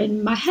somewhere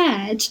in my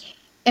head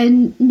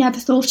and never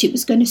thought it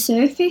was going to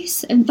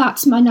surface. And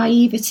that's my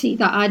naivety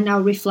that I now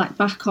reflect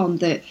back on,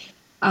 that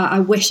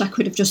I wish I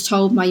could have just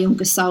told my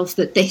younger self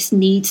that this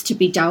needs to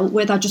be dealt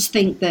with. I just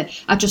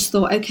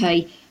thought,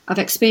 okay, I've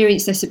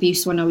experienced this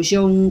abuse when I was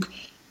young.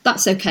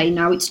 That's okay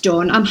now, it's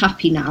done. I'm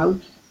happy now.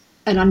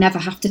 And I never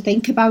have to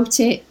think about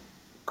it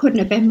couldn't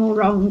have been more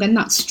wrong, and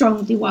that's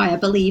strongly why I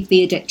believe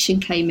the addiction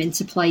came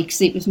into play, because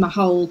it was my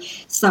whole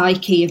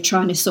psyche of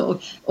trying to sort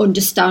of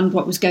understand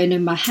what was going on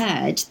in my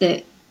head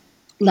that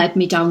led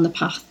me down the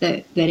path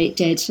that it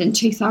did in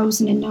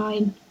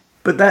 2009.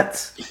 But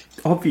that's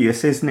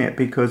obvious, isn't it?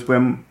 Because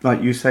when,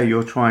 like you say,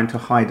 you're trying to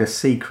hide a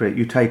secret,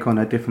 you take on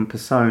a different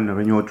persona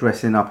and you're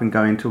dressing up and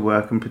going to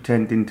work and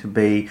pretending to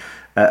be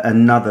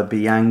another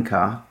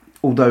Bianca.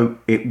 Although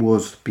it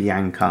was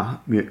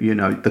Bianca, you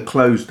know, the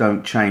clothes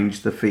don't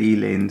change the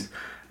feelings,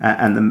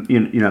 and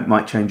it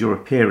might change your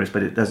appearance,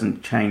 but it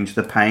doesn't change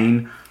the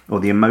pain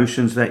or the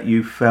emotions that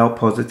you felt,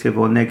 positive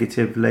or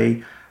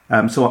negatively.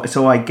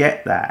 So I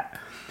get that.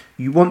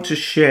 You want to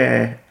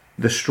share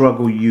the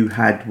struggle you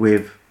had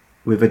with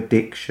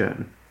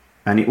addiction,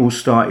 and it all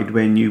started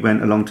when you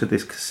went along to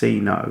this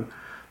casino.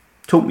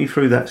 Talk me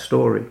through that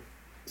story.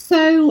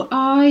 So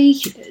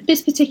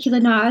this particular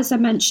night, as I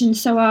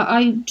mentioned,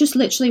 I just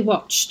literally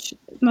watched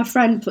my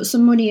friend put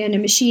some money in a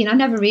machine. I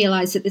never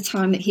realised at the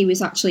time that he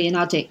was actually an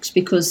addict,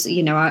 because,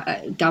 you know,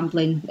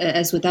 gambling,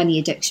 as with any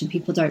addiction,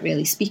 people don't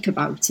really speak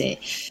about it.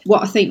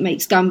 What I think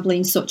makes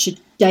gambling such a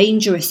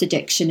dangerous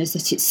addiction is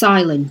that it's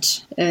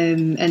silent,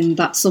 and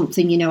that's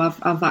something, you know,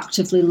 I've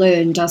actively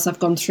learned as I've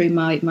gone through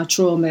my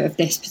trauma of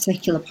this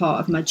particular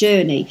part of my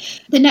journey.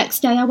 The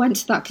next day I went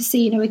to that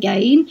casino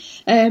again,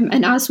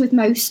 and as with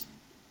most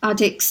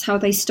addicts, how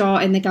they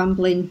start in the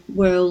gambling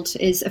world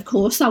is, of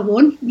course, I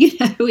won. You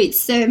know,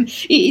 it's so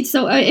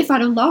if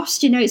I'd have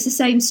lost, you know, it's the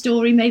same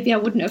story. Maybe I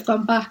wouldn't have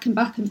gone back and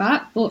back and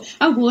back, but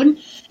I won.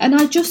 And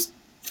I just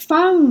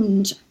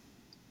found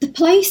the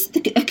place,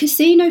 a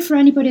casino, for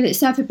anybody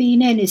that's ever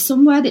been in, is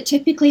somewhere that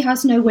typically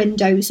has no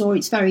windows, or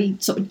it's very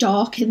sort of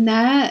dark in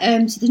there.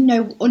 So there's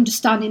no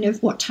understanding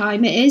of what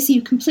time it is.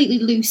 You completely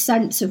lose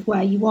sense of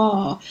where you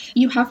are.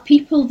 You have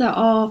people that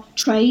are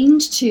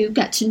trained to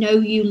get to know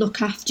you,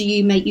 look after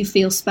you, make you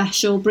feel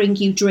special, bring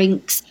you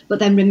drinks, but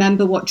then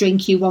remember what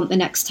drink you want the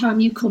next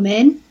time you come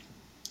in.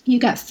 You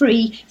get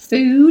free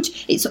food.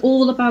 It's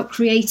all about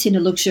creating a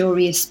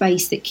luxurious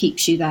space that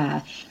keeps you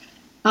there.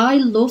 I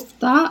loved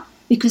that,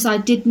 because I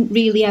didn't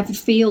really ever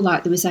feel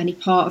like there was any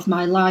part of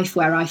my life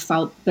where I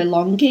felt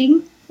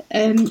belonging.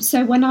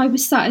 So when I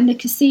was sat in the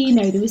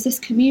casino, there was this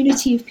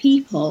community of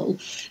people,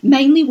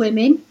 mainly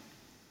women,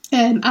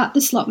 at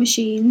the slot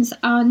machines,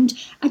 and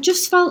I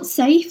just felt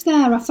safe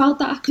there. I felt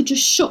that I could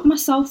just shut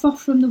myself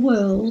off from the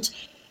world,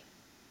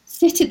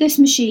 sit at this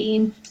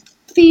machine,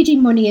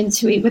 feeding money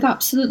into it with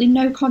absolutely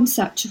no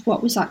concept of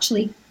what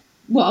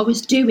I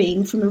was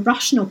doing from a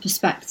rational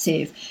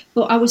perspective,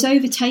 but I was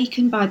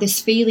overtaken by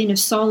this feeling of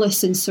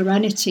solace and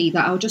serenity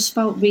that I just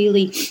felt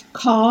really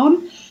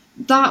calm.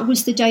 That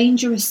was the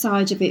dangerous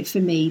side of it for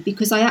me,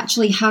 because I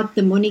actually had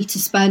the money to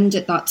spend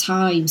at that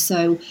time.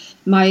 So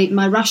my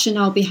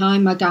rationale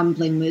behind my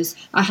gambling was,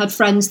 I had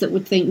friends that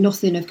would think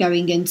nothing of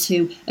going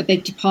into a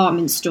big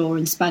department store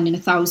and spending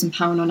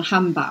 £1,000 on a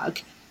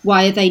handbag.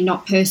 Why are they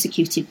not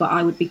persecuted, but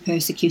I would be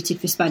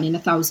persecuted for spending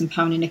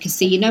 £1,000 in a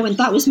casino? And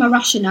that was my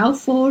rationale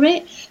for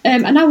it.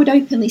 And I would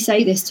openly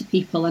say this to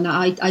people, and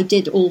I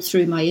did all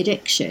through my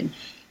addiction.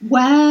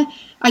 Where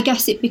I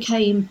guess it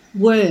became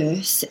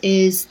worse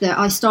is that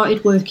I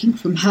started working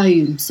from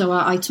home. So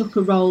I took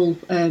a role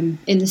in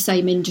the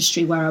same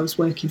industry where I was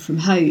working from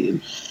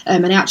home,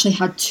 and I actually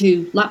had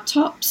 2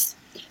 laptops.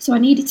 So I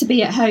needed to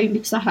be at home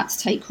because I had to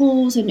take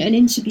calls and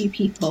interview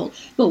people.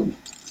 But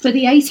for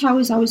the 8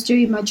 hours I was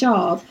doing my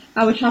job,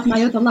 I would have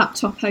my other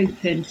laptop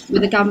open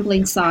with a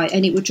gambling site,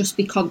 and it would just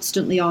be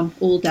constantly on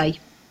all day.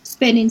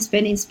 Spinning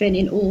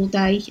all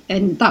day.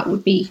 And that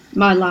would be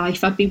my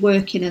life. I'd be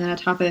working and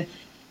I'd have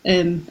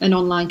an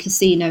online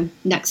casino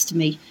next to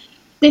me.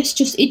 It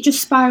just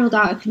spiralled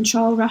out of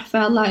control,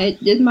 Raphael.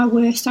 Like, at my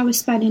worst, I was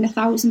spending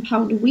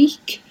 £1,000 a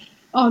week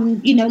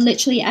on, you know,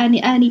 literally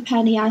any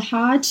penny I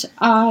had.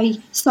 I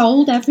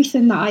sold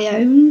everything that I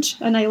owned,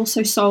 and I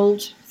also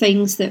sold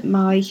things that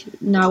my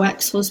now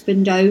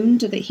ex-husband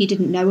owned that he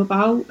didn't know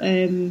about,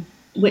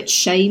 which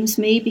shames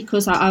me,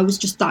 because I was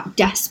just that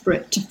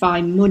desperate to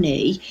find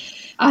money.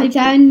 I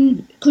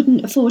then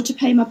couldn't afford to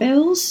pay my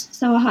bills,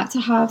 so I had to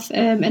have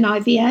an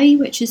IVA,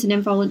 which is an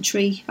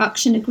involuntary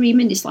action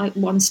agreement. It's like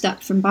one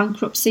step from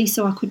bankruptcy,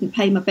 so I couldn't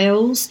pay my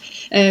bills.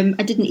 I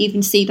didn't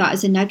even see that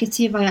as a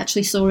negative. I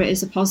actually saw it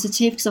as a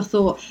positive, because I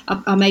thought,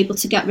 I'm able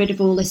to get rid of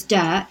all this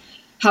debt,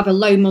 have a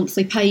low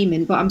monthly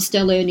payment, but I'm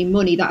still earning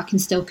money that I can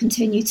still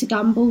continue to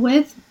gamble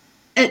with.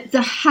 At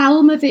the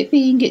helm of it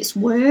being its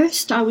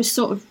worst, I was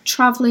sort of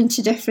travelling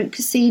to different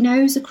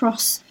casinos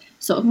across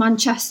sort of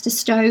Manchester,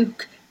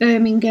 Stoke,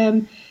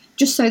 Birmingham,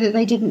 just so that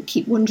they didn't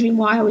keep wondering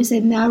why I was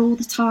in there all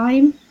the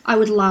time. I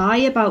would lie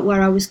about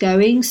where I was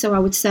going, so I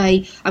would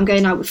say I'm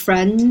going out with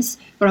friends,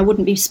 but I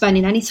wouldn't be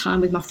spending any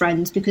time with my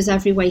friends, because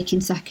every waking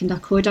second I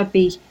could, I'd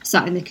be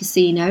sat in the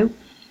casino.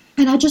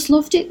 And I just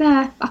loved it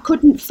there. I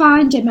couldn't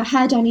find in my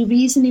head any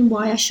reasoning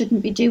why I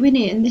shouldn't be doing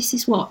it, and this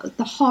is what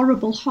the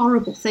horrible,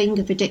 horrible thing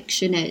of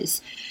addiction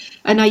is.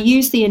 And I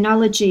use the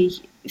analogy,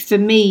 for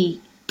me,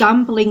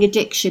 gambling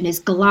addiction is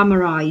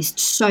glamorized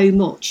so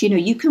much. You know,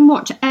 you can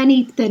watch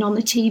anything on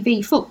the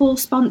TV, football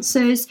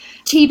sponsors,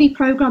 TV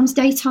programs,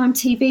 daytime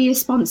TV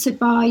is sponsored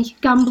by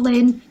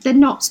gambling. They're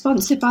not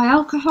sponsored by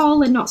alcohol,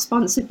 they're not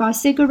sponsored by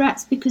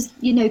cigarettes, because,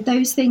 you know,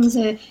 those things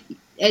are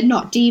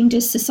not deemed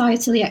as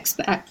societally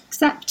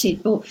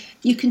accepted. But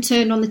you can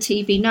turn on the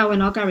TV now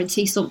and I'll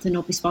guarantee something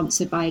will be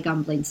sponsored by a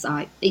gambling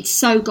site. It's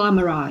so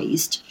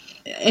glamorized.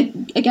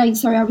 Again,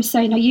 sorry, I was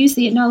saying, I use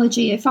the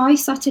analogy, if I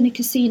sat in a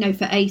casino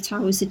for 8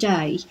 hours a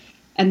day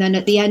and then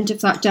at the end of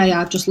that day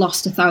I've just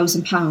lost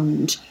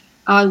 £1,000,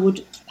 I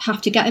would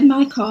have to get in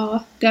my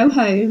car, go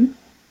home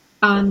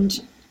and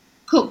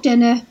cook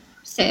dinner,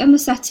 sit on the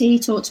settee,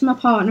 talk to my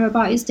partner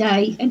about his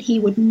day, and he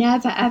would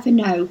never ever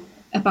know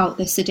about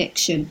this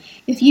addiction.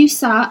 If you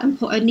sat and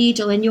put a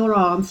needle in your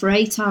arm for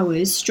 8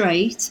 hours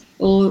straight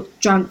or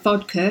drank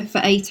vodka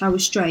for 8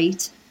 hours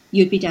straight,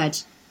 you'd be dead.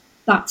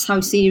 That's how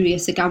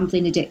serious a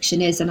gambling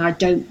addiction is, and I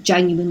don't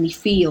genuinely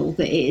feel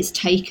that it is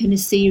taken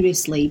as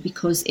seriously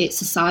because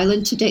it's a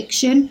silent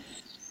addiction.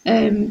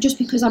 Just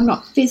because I'm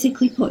not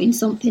physically putting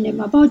something in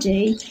my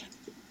body,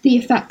 the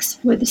effects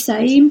were the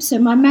same. So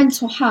my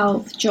mental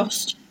health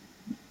just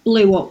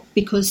blew up,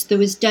 because there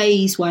was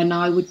days when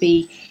I would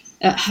be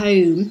at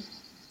home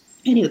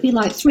and it would be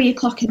like 3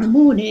 o'clock in the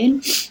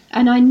morning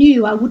and I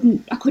knew I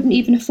couldn't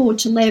even afford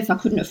to live. I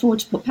couldn't afford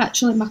to put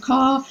petrol in my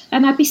car,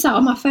 and I'd be sat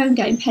on my phone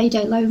getting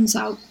payday loans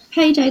out,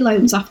 payday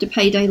loans after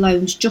payday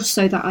loans, just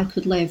so that I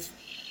could live.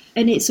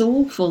 And it's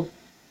awful.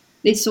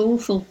 It's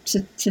awful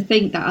to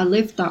think that I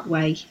lived that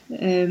way.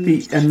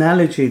 The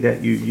analogy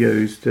that you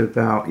used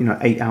about,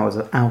 8 hours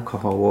of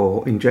alcohol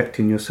or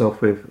injecting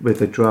yourself with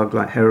a drug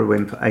like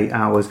heroin for 8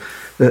 hours,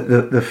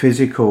 the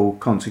physical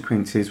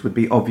consequences would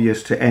be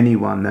obvious to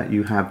anyone that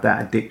you have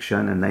that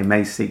addiction, and they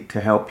may seek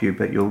to help you.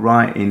 But you're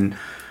right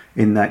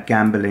in that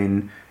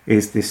gambling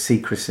is this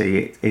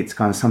secrecy. It's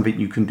kind of something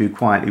you can do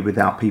quietly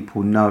without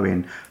people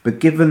knowing. But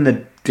given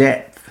the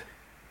depth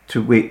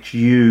to which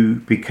you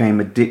became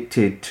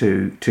addicted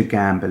to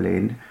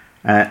gambling,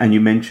 and you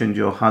mentioned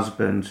your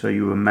husband, so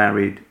you were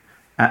married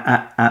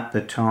at the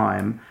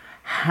time,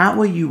 how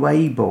are you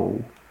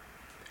able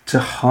to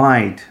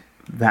hide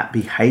that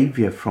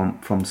behaviour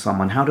from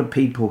someone? How do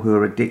people who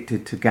are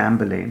addicted to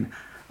gambling,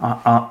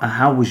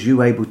 how was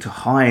you able to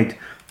hide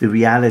the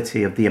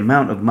reality of the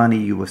amount of money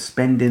you were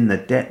spending, the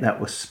debt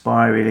that was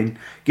spiraling,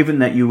 given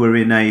that you were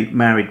in a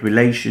married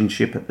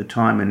relationship at the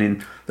time, and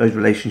in those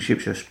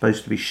relationships you're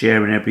supposed to be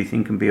sharing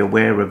everything and be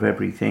aware of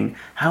everything?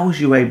 How was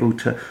you able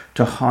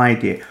to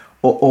hide it?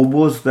 Or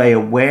was they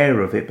aware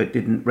of it but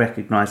didn't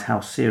recognise how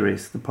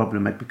serious the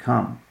problem had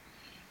become?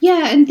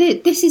 Yeah, and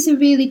this is a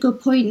really good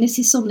point. This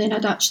is something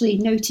I'd actually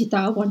noted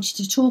that I wanted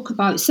to talk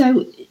about.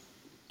 So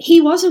he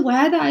was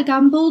aware that I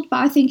gambled, but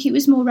I think it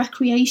was more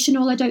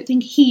recreational. I don't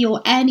think he or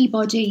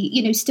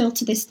anybody, still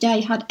to this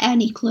day, had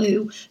any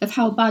clue of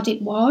how bad it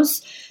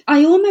was.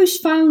 I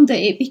almost found that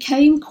it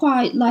became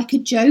quite like a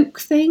joke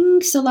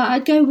thing. So like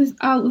I'd go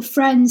out with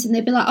friends and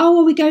they'd be like,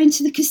 oh, are we going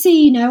to the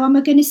casino? Am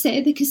I going to sit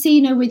at the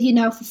casino with you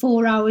now for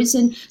 4 hours?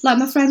 And like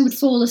my friend would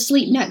fall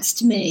asleep next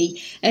to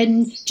me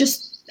and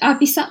I'd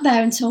be sat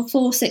there until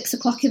 4, 6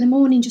 o'clock in the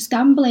morning just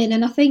gambling.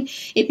 And I think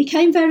it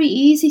became very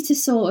easy to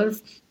sort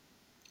of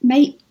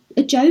make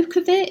a joke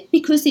of it,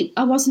 because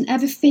I wasn't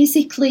ever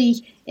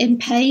physically in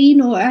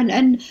pain,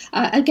 and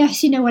I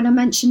guess, when I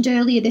mentioned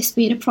earlier this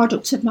being a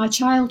product of my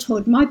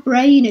childhood, my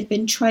brain had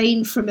been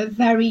trained from a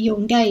very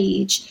young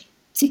age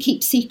to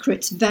keep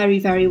secrets very,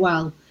 very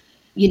well.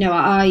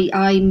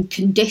 I'm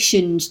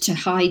conditioned to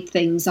hide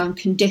things. I'm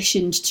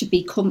conditioned to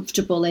be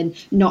comfortable in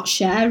not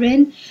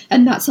sharing.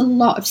 And that's a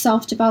lot of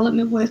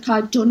self-development work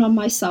I've done on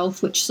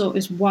myself, which sort of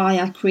is why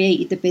I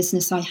created the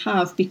business I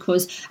have,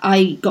 because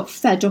I got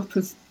fed up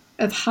of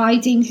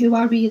hiding who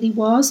I really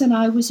was, and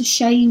I was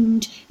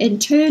ashamed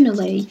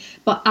internally,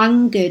 but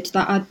angered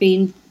that I'd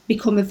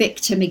become a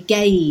victim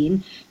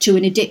again to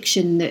an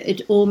addiction that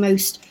had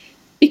almost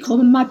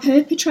become my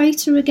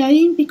perpetrator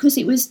again, because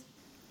it was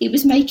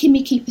making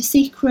me keep a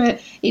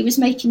secret, it was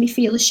making me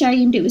feel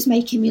ashamed, it was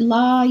making me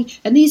lie,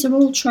 and these are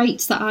all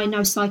traits that I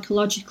now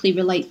psychologically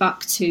relate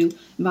back to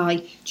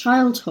my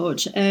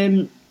childhood.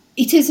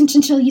 It isn't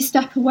until you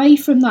step away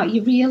from that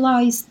you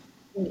realise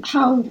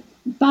how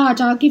bad.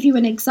 I'll give you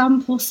an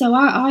example. So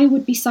I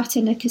would be sat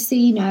in a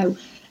casino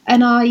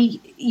and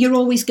you're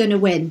always going to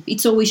win.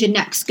 It's always your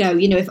next go.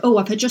 If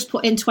I just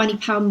put in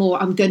 £20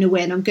 more, I'm going to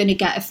win. I'm going to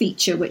get a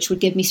feature which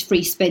would give me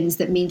free spins.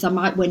 That means I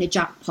might win a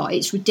jackpot.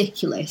 It's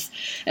ridiculous.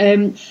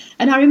 And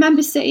I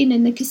remember sitting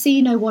in the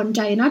casino one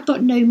day and I'd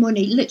got no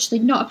money,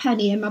 literally not a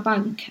penny in my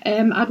bank.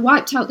 I'd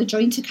wiped out the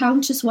joint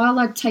account as well.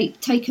 I'd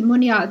taken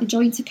money out of the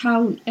joint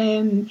account.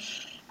 And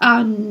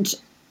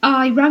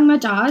I rang my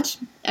dad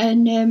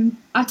and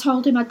I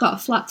told him I'd got a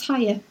flat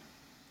tyre.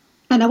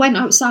 And I went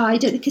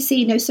outside at the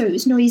casino, so it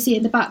was noisy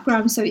in the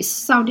background, so it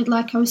sounded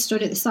like I was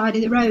stood at the side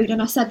of the road.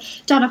 And I said,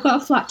 Dad, I've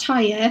got a flat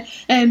tyre.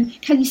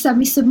 Can you send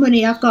me some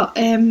money? I've got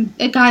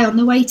a guy on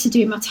the way to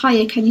do my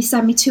tyre. Can you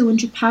send me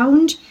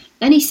 £200?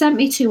 And he sent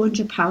me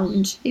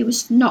 £200. It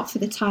was not for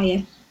the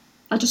tyre.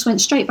 I just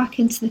went straight back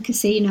into the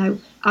casino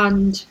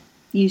and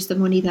used the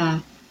money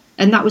there.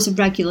 And that was a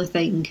regular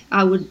thing.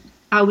 I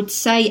would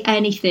say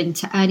anything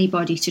to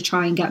anybody to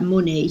try and get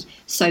money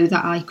so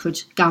that I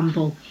could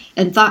gamble.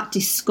 And that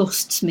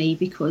disgusts me,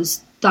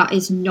 because that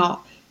is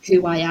not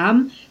who I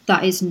am.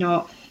 That is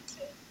not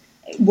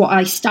what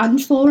I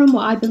stand for and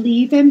what I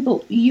believe in.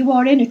 But you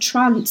are in a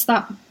trance.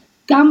 That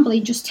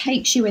gambling just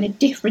takes you in a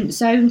different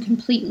zone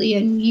completely,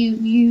 and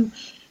you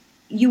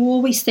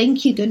always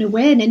think you're going to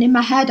win. And in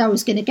my head, I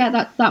was going to get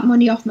that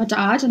money off my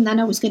dad, and then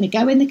I was going to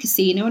go in the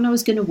casino and I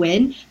was going to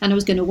win, and I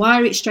was going to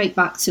wire it straight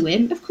back to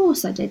him. Of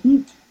course I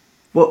didn't.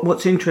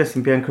 What's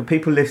interesting, Bianca,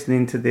 people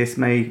listening to this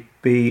may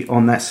be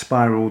on that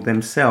spiral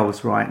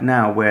themselves right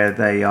now, where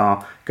they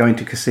are going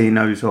to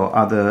casinos or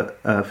other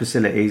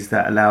facilities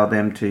that allow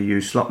them to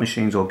use slot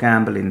machines or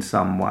gamble in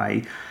some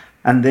way,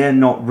 and they're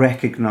not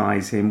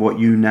recognising what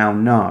you now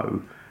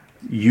know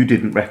you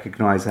didn't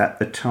recognise at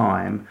the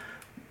time.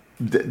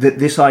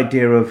 This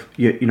idea of,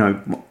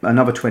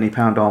 another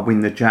 £20, I'll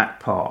win the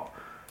jackpot,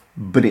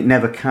 but it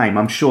never came.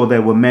 I'm sure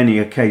there were many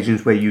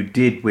occasions where you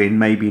did win,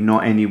 maybe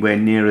not anywhere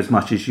near as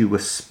much as you were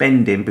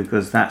spending,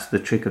 because that's the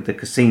trick of the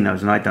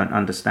casinos, and I don't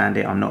understand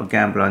it. I'm not a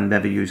gambler. I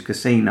never use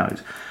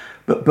casinos.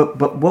 But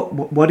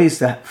what is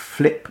that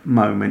flip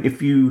moment?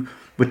 If you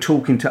were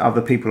talking to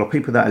other people, or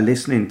people that are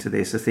listening to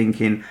this are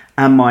thinking,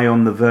 am I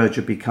on the verge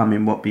of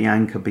becoming what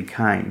Bianca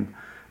became?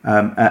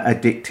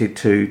 Addicted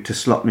to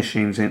slot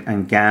machines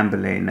and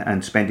gambling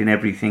and spending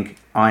everything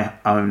I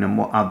own and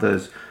what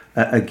others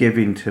are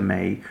giving to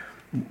me.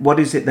 What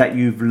is it that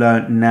you've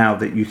learnt now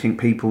that you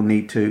think people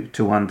need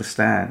to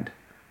understand?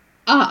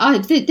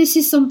 This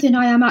is something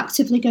I am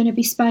actively going to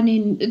be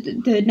spending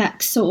the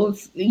next sort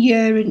of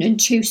year and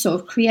two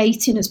sort of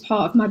creating as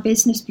part of my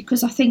business,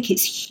 because I think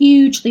it's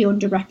hugely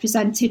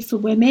underrepresented for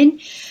women.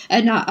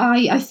 And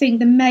I think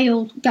the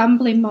male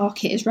gambling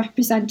market is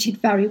represented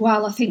very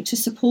well, I think, to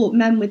support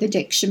men with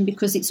addiction,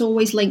 because it's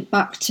always linked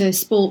back to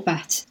sport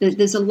bet.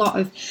 There's a lot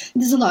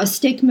of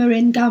stigma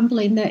in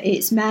gambling that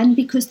it's men,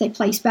 because they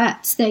place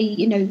bets,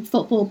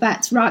 football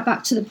bets, right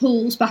back to the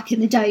pools back in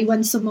the day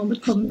when someone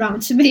would come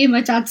round to me and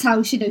my dad's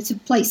house, to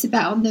place a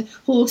bet on the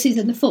horses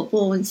and the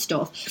football and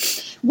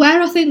stuff.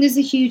 Where I think there's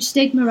a huge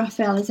stigma,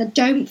 Raphael, is I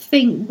don't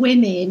think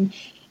women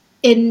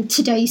in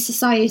today's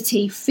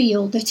society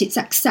feel that it's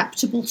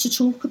acceptable to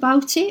talk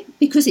about it,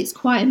 because it's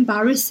quite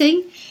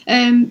embarrassing.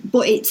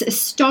 But it's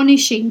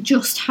astonishing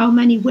just how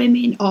many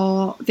women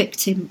are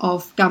victim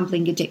of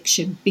gambling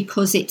addiction,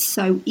 because it's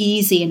so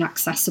easy and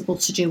accessible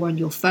to do on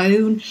your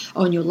phone,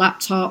 on your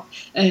laptop,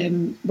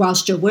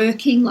 whilst you're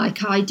working,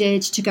 like I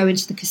did, to go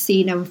into the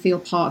casino and feel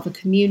part of a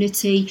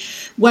community.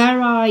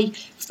 Where I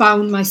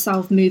found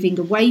myself moving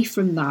away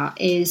from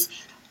that is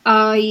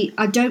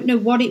I don't know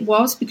what it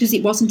was, because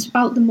it wasn't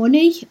about the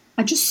money.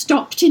 I just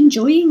stopped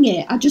enjoying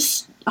it.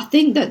 I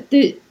think that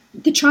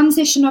the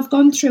transition I've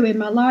gone through in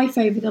my life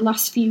over the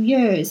last few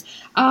years,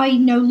 I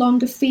no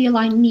longer feel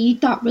I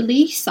need that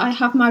release. I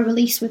have my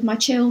release with my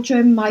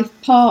children, my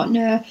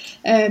partner.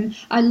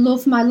 I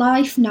love my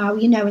life now,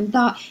 and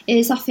that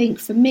is, I think,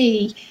 for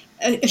me,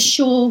 a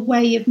sure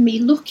way of me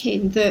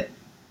looking that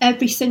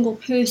every single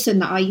person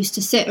that I used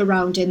to sit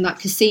around in that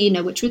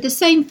casino, which were the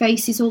same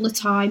faces all the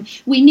time,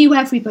 we knew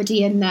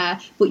everybody in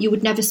there, but you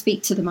would never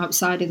speak to them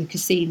outside of the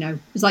casino. It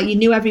was like you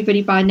knew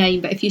everybody by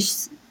name, but if you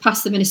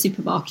pass them in a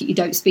supermarket, you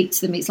don't speak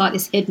to them. It's like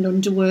this hidden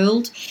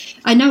underworld.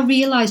 I now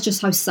realise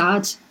just how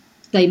sad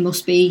they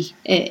must be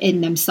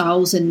in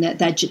themselves, and that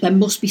there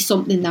must be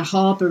something they're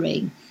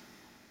harbouring.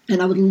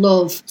 And I would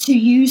love to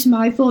use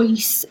my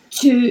voice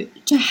to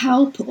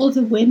help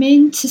other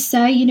women to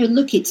say,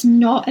 look, it's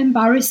not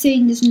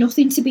embarrassing. There's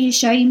nothing to be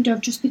ashamed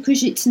of just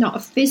because it's not a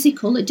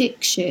physical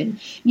addiction.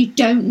 You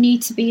don't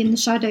need to be in the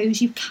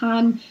shadows. You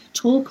can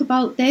talk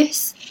about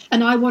this.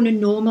 And I want to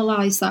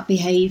normalise that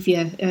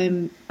behaviour.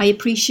 I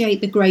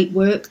appreciate the great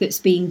work that's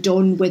being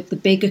done with the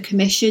bigger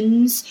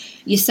commissions,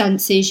 your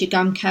Senses, your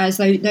GAM Cares.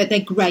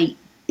 They're great,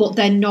 but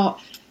they're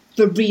not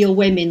for real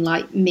women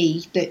like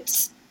me.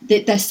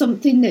 There's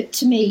something that,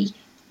 to me,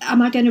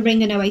 am I going to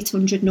ring an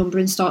 0800 number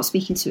and start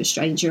speaking to a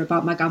stranger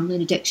about my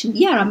gambling addiction?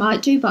 Yeah, I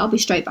might do, but I'll be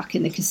straight back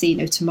in the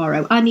casino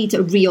tomorrow. I need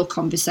a real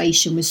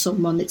conversation with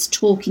someone that's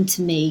talking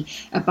to me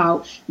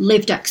about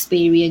lived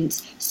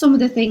experience, some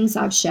of the things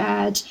I've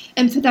shared,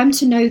 and for them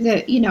to know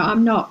that,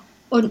 I'm not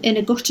in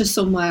a gutter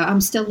somewhere.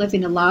 I'm still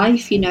living a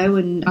life,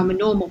 and I'm a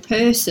normal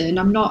person.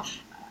 I'm not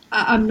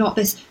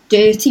this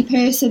dirty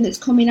person that's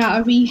coming out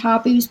of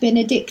rehab who's been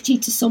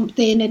addicted to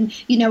something, and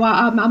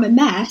I'm a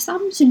mess.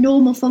 I'm just a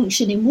normal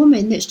functioning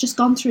woman that's just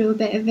gone through a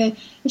bit of a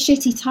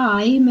shitty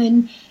time,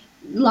 and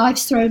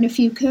life's thrown a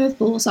few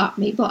curveballs at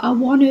me. But I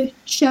want to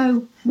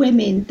show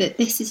women that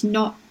this is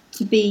not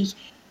to be.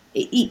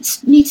 It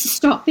needs to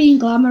stop being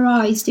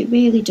glamorised. It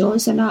really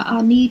does, and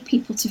I need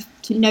people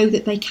to know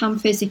that they can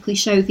physically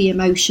show the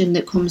emotion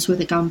that comes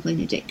with a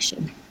gambling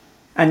addiction.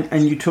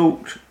 And you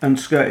talked and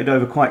skirted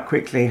over quite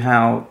quickly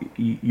how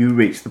you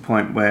reached the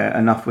point where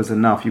enough was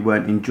enough, you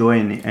weren't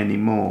enjoying it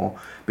anymore.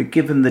 But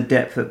given the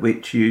depth at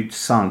which you'd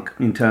sunk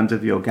in terms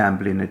of your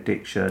gambling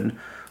addiction,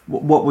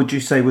 what would you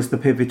say was the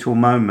pivotal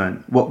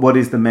moment? What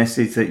is the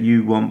message that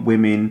you want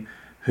women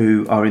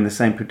who are in the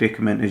same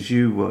predicament as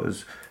you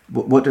was?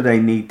 What do they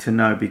need to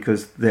know?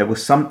 Because there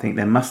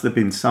must have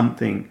been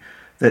something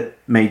that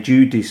made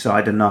you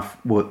decide enough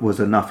was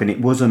enough, and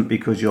it wasn't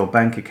because your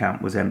bank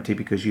account was empty,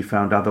 because you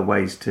found other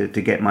ways to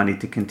get money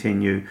to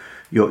continue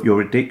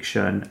your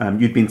addiction.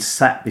 You'd been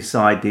sat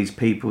beside these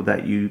people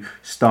that you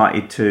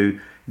started to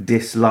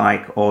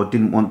dislike or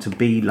didn't want to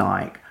be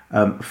like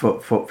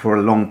for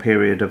a long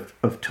period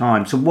of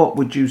time. So what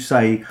would you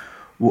say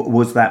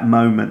was that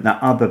moment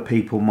that other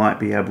people might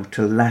be able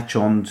to latch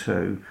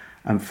onto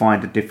and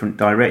find a different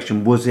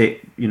direction? Was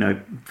it,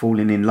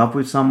 falling in love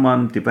with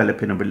someone,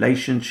 developing a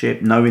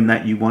relationship, knowing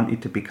that you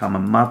wanted to become a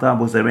mother?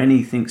 Was there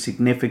anything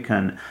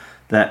significant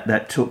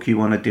that took you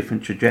on a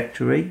different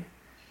trajectory?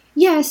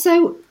 Yeah,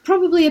 so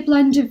probably a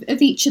blend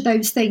of each of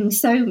those things.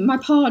 So my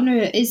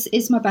partner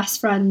is my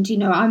best friend.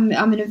 I'm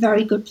in a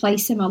very good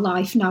place in my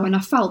life now, and I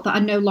felt that I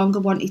no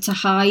longer wanted to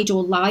hide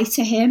or lie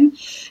to him.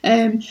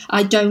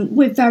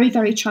 We're very,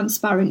 very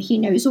transparent. He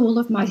knows all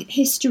of my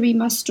history,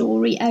 my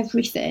story,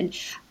 everything.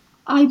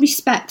 I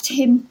respect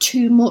him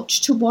too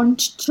much to want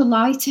to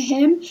lie to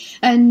him,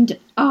 and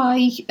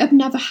I have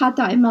never had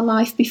that in my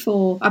life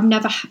before. I've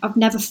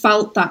never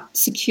felt that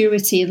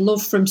security and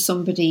love from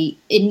somebody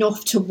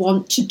enough to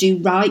want to do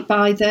right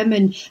by them,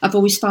 and I've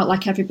always felt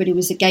like everybody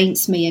was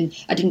against me, and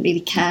I didn't really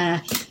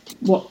care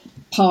what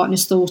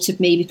partners thought of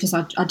me because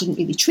I didn't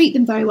really treat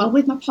them very well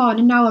with my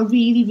partner. Now I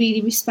really,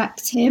 really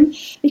respect him.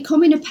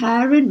 Becoming a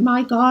parent,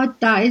 my God,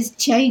 that has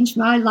changed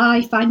my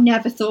life. I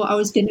never thought I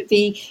was going to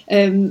be,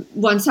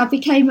 once I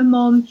became a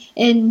mum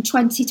in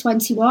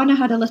 2021, I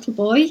had a little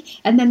boy,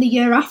 and then the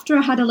year after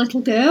I had a little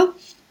girl.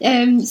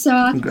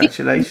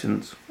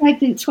 Congratulations. I've been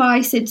pregnant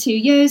twice in 2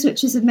 years,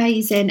 which is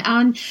amazing.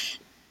 And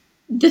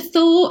the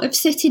thought of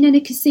sitting in a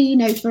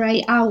casino for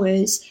 8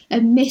 hours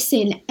and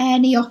missing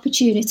any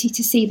opportunity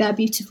to see their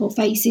beautiful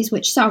faces,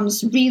 which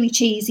sounds really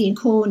cheesy and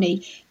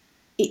corny,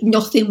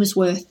 nothing was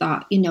worth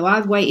that.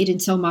 I've waited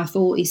until my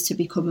 40s to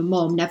become a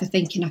mum, never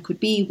thinking I could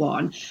be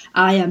one.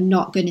 I am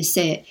not going to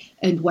sit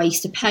and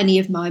waste a penny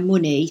of my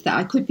money that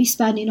I could be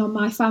spending on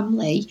my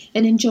family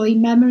and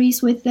enjoying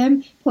memories with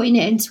them, putting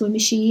it into a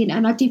machine.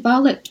 And I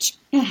developed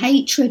a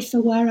hatred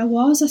for where I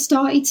was. I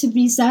started to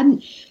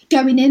resent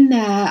going in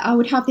there. I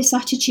would have this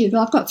attitude,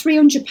 well, I've got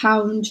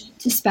 £300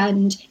 to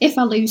spend. If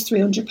I lose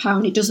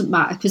 £300, it doesn't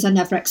matter because I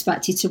never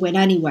expected to win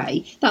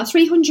anyway. That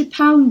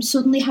 £300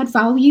 suddenly had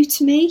value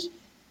to me.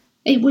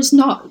 It was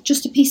not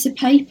just a piece of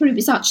paper. It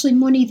was actually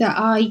money that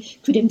I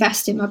could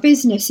invest in my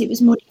business. It was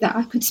money that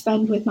I could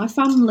spend with my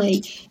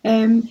family.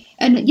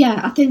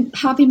 I think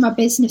having my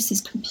business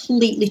has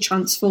completely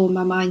transformed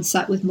my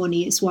mindset with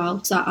money as well,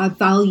 because I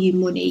value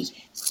money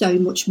so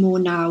much more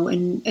now.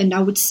 And I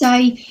would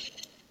say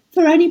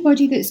for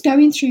anybody that's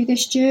going through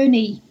this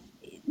journey,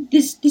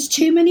 there's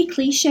too many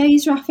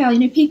cliches, Raphael.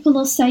 People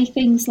will say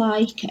things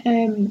like,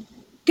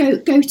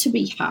 go to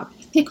rehab,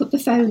 pick up the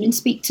phone and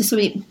speak to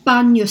somebody,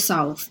 ban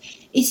yourself.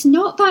 It's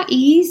not that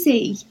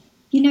easy.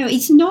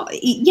 It's not,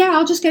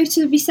 I'll just go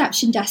to the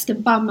reception desk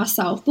and ban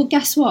myself. But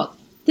guess what?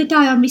 The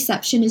guy on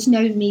reception has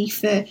known me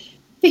for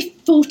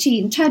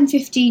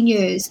 15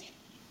 years.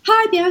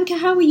 Hi, Bianca,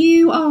 how are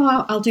you?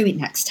 Oh, I'll do it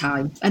next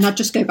time. And I'd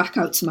just go back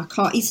out to my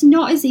car. It's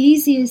not as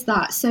easy as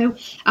that. So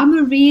I'm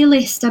a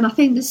realist, and I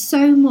think there's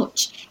so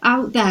much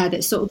out there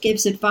that sort of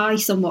gives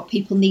advice on what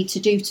people need to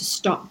do to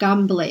stop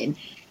gambling.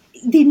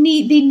 They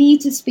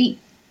need to speak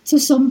to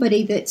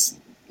somebody that's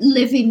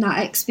living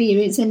that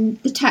experience,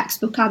 and the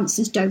textbook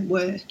answers don't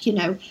work.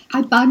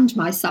 I banned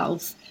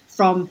myself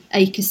from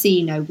a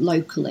casino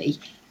locally.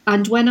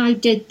 And when I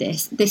did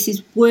this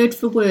is word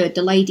for word,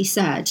 the lady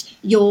said,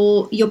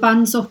 your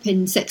ban's up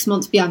in 6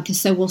 months, Bianca,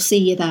 so we'll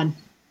see you then.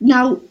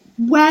 Now,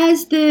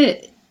 where's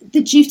the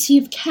duty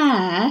of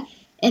care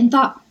in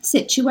that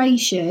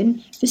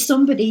situation for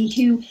somebody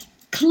who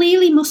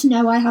clearly must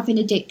know I have an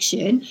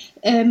addiction,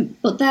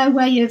 but their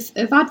way of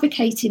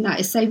advocating that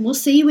is saying, we'll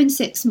see you in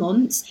 6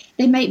 months.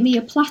 They make me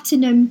a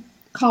platinum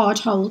card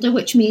holder,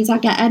 which means I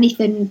get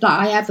anything that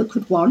I ever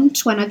could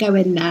want when I go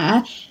in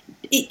there.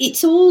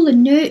 It's all a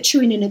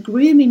nurturing and a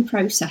grooming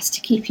process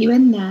to keep you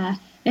in there,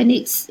 and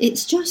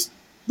it's just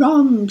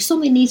wrong.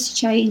 Something needs to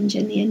change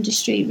in the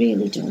industry, it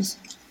really does.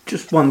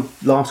 Just one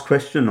last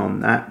question on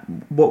that.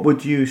 What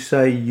would you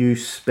say you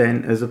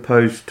spent as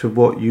opposed to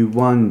what you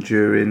won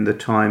during the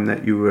time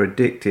that you were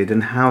addicted,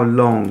 and how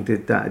long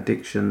did that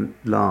addiction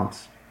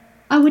last?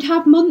 I would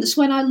have months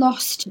when I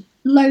lost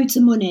loads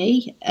of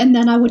money, and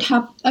then I would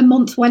have a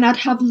month when I'd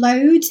have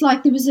loads.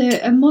 Like there was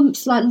a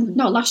month, like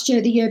not last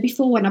year, the year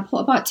before, when I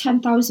put about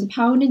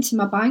 £10,000 into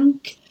my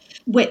bank,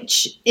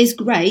 which is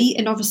great,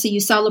 and obviously you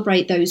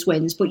celebrate those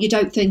wins, but you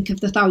don't think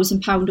of the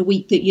 £1,000 a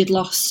week that you'd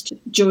lost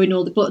during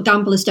all the. But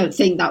gamblers don't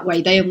think that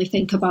way. They only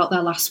think about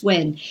their last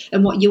win.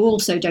 And what you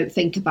also don't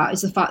think about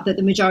is the fact that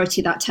the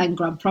majority of that 10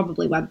 grand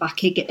probably went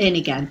back in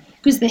again,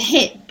 because the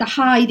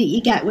high that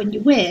you get when you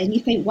win,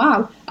 you think,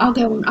 wow, I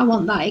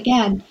want that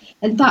again.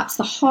 And that's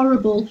the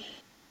horrible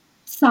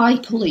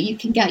cycle that you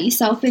can get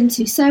yourself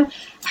into. So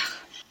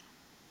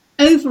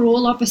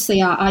Overall, obviously,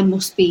 I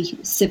must be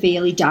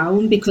severely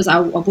down because I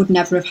would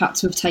never have had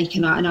to have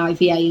taken out an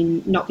IVA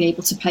and not be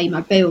able to pay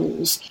my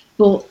bills.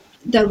 But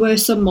there were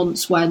some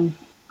months when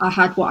I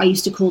had what I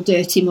used to call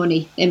dirty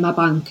money in my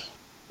bank.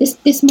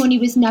 This money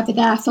was never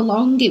there for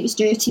long. It was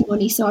dirty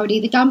money, so I would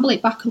either gamble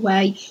it back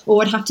away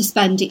or I'd have to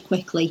spend it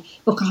quickly,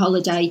 book a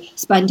holiday,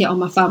 spend it on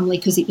my family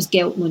because it was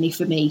guilt money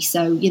for me.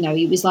 So,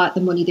 it was like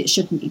the money that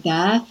shouldn't be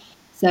there.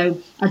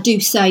 So I do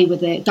say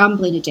with a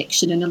gambling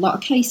addiction, in a lot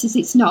of cases,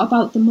 it's not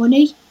about the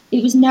money.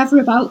 It was never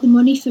about the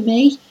money for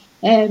me.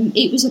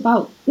 It was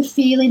about the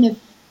feeling of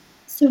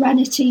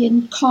serenity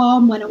and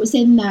calm when I was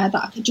in there,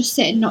 that I could just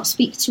sit and not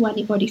speak to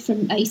anybody for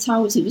 8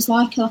 hours. It was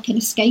like an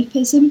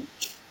escapism.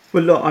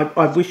 Well, look,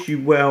 I wish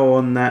you well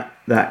on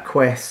that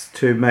quest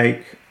to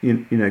make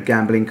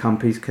gambling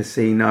companies,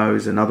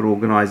 casinos, and other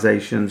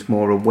organisations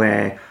more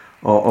aware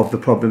of the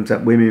problems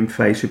that women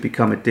face who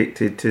become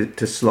addicted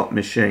to slot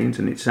machines.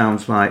 And it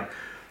sounds like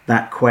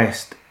that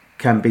quest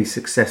can be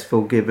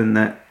successful, given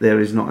that there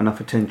is not enough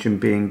attention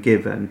being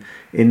given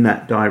in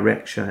that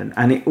direction.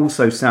 And it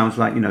also sounds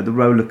like the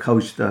roller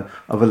coaster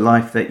of a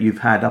life that you've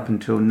had up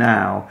until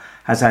now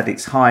has had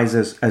its highs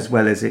as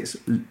well as its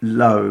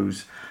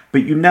lows.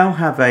 But you now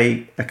have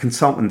a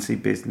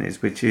consultancy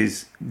business which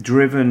is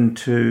driven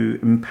to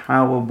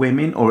empower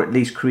women, or at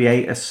least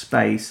create a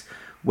space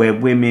where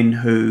women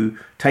who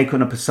take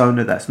on a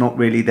persona that's not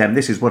really them.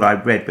 This is what I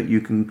read, but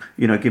you can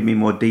give me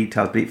more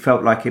details. But it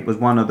felt like it was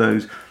one of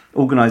those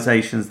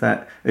organisations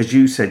that, as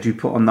you said, you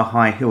put on the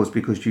high heels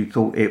because you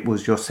thought it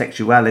was your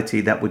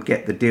sexuality that would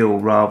get the deal,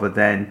 rather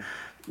than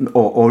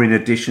or in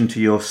addition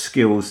to your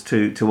skills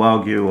to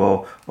argue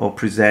or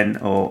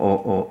present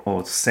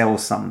or sell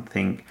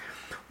something.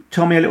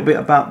 Tell me a little bit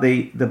about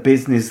the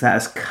business that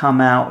has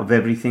come out of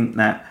everything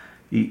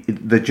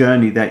the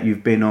journey that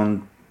you've been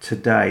on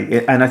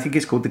today. And I think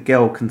it's called the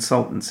Girl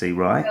Consultancy,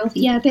 right?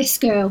 Yeah, This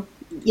Girl.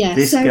 Yeah.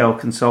 Girl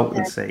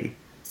Consultancy. Yeah.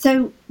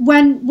 So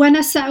when I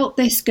set up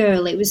This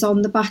Girl, it was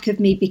on the back of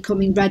me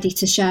becoming ready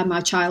to share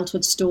my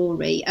childhood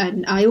story.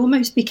 And I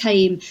almost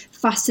became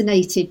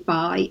fascinated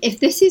by, if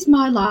this is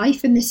my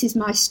life and this is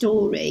my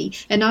story,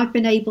 and I've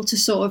been able to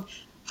sort of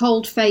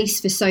hold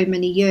face for so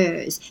many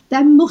years,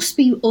 there must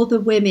be other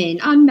women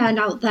and men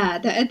out there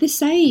that are the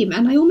same.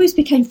 And I almost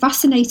became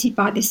fascinated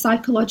by this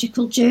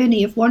psychological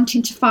journey of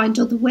wanting to find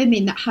other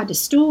women that had a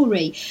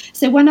story.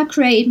 So when I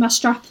created my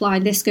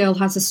strapline, This Girl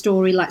Has a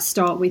Story, Let's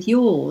Start With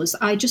Yours,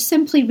 I just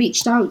simply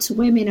reached out to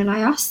women and I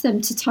asked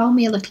them to tell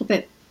me a little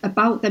bit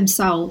about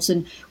themselves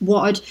and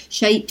what had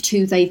shaped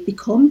who they've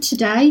become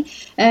today.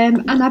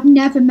 And I've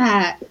never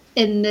met,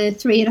 in the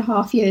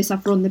 3.5 years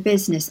I've run the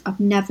business, I've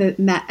never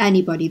met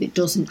anybody that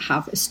doesn't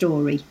have a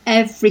story.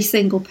 Every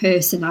single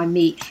person I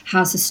meet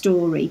has a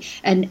story,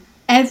 and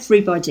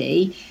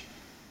everybody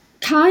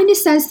kind of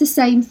says the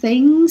same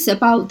things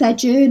about their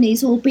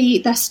journeys,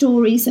 albeit their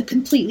stories are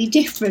completely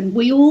different.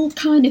 We all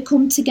kind of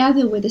come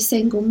together with a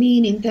single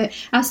meaning, that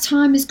as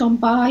time has gone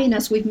by and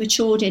as we've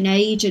matured in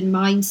age and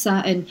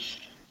mindset and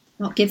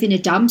not giving a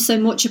damn so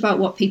much about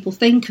what people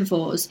think of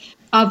us,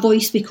 our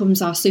voice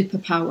becomes our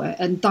superpower.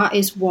 And that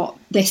is what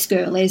This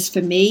Girl is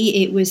for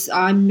me.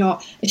 I'm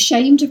not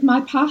ashamed of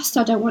my past.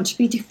 I don't want to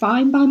be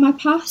defined by my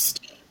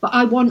past, but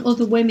I want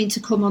other women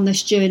to come on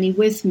this journey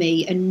with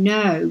me and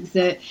know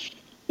that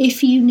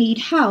if you need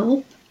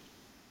help,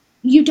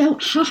 you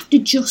don't have to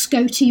just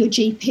go to your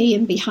GP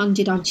and be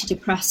handed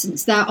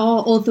antidepressants. There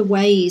are other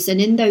ways, and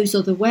in those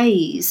other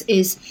ways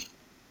is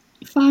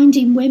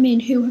finding women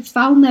who have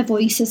found their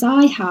voice, as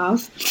I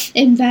have,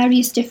 in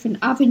various different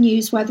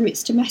avenues, whether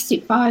it's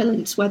domestic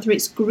violence, whether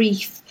it's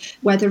grief,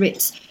 whether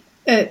it's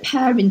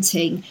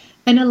parenting,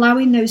 and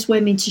allowing those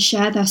women to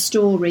share their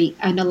story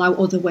and allow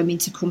other women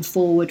to come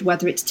forward,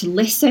 whether it's to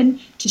listen,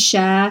 to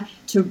share,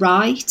 to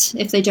write,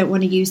 if they don't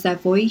want to use their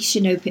voice.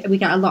 We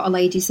get a lot of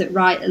ladies that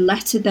write a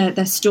letter,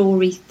 their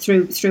story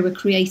through a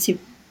creative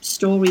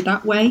story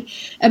that way.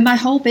 And my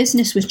whole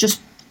business was just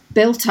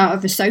built out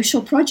of a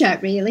social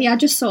project, really. I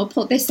just sort of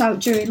put this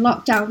out during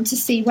lockdown to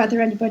see whether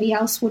anybody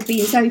else would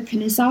be as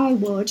open as I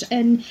would.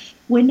 And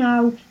we're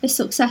now a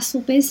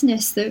successful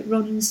business that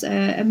runs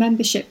a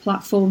membership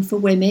platform for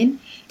women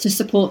to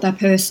support their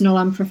personal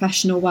and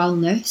professional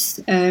wellness.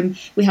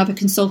 We have a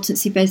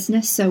consultancy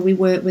business, so we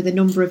work with a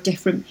number of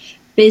different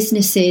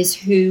businesses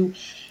who,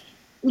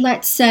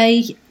 let's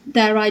say,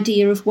 their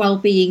idea of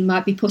well-being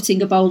might be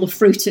putting a bowl of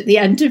fruit at the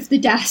end of the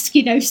desk,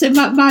 So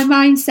my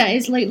mindset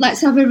is like,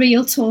 let's have a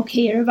real talk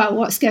here about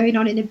what's going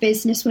on in a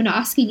business. We're not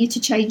asking you to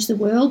change the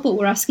world, but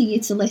we're asking you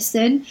to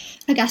listen.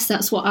 I guess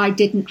that's what I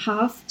didn't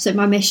have. So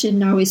my mission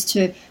now is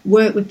to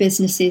work with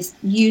businesses,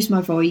 use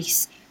my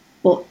voice,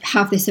 but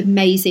have this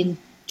amazing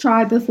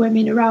tribe of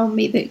women around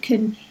me that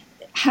can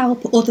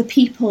help other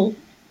people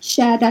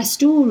share their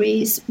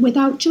stories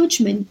without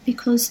judgment,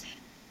 because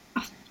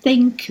I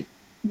think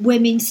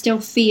women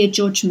still fear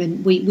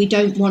judgment. We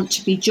don't want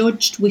to be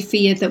judged. We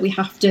fear that we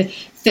have to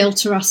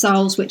filter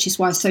ourselves, which is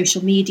why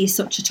social media is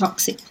such a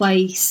toxic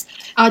place.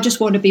 I just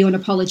want to be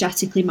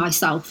unapologetically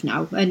myself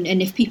now. And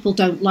if people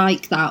don't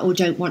like that or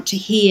don't want to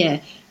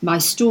hear my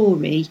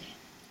story,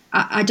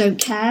 I don't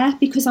care,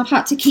 because I've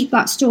had to keep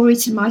that story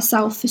to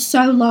myself for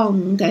so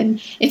long. And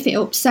if it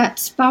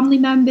upsets family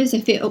members,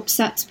 if it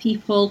upsets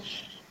people,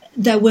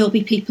 there will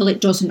be people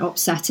it doesn't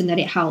upset and that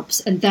it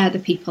helps. And they're the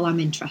people I'm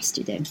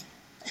interested in.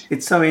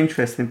 It's so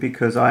interesting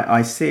because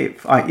I see it,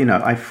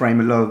 I frame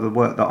a lot of the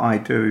work that I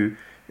do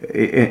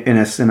in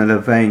a similar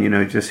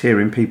vein, just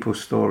hearing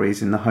people's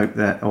stories in the hope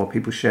that, or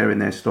people sharing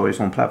their stories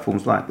on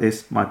platforms like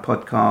this, my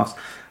podcast,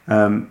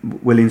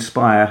 will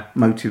inspire,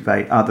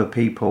 motivate other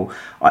people.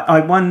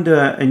 I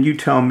wonder, and you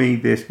tell me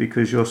this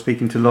because you're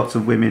speaking to lots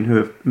of women who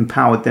have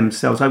empowered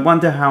themselves, I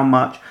wonder how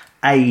much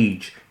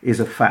age is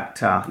a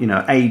factor,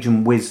 age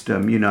and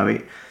wisdom.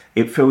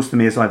 It feels to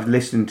me, as I've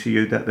listened to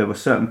you, that there were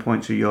certain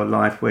points of your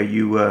life where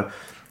you were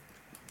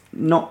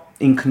not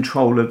in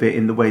control of it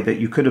in the way that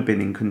you could have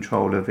been in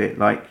control of it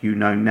like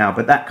now,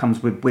 but that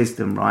comes with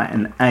wisdom, right,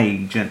 and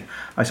age. And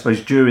I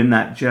suppose during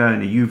that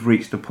journey you've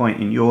reached a point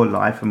in your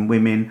life, and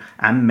women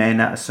and men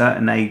at a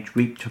certain age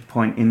reach a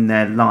point in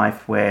their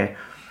life where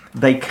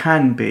they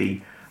can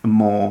be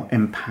more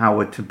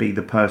empowered to be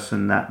the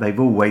person that they've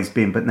always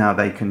been, but now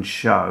they can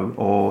show,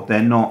 or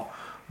they're not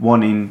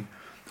wanting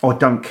or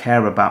don't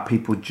care about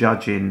people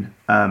judging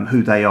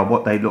who they are,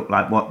 what they look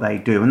like, what they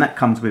do. And that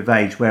comes with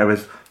age,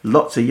 whereas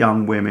lots of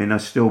young women are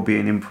still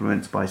being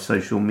influenced by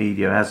social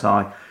media, as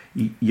are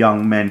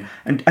young men.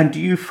 And do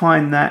you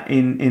find that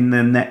in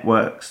the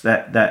networks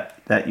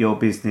that your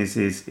business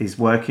is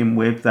working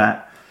with,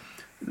 that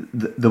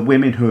the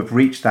women who have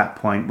reached that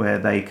point where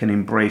they can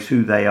embrace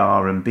who they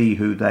are and be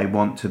who they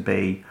want to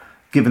be,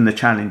 given the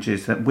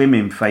challenges that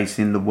women face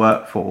in the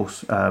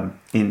workforce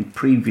in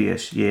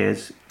previous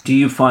years, do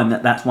you find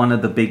that that's one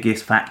of the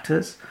biggest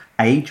factors?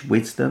 Age,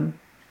 wisdom?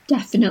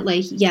 Definitely,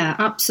 yeah,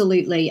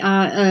 absolutely.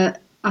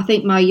 I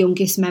think my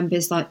youngest member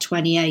is like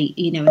 28,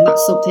 and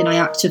that's something I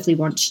actively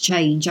want to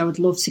change. I would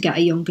love to get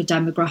a younger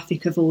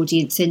demographic of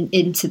audience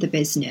into the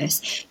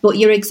business. But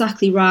you're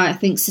exactly right. I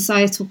think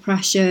societal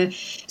pressure,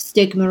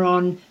 stigma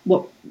on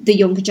what the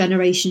younger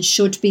generation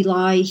should be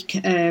like.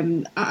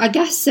 I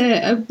guess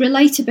a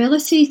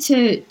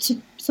relatability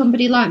to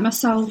somebody like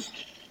myself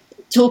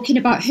talking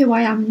about who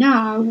I am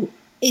now.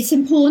 It's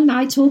important that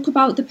I talk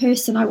about the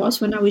person I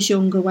was when I was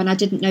younger, when I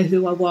didn't know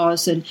who I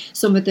was, and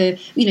some of the,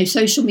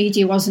 social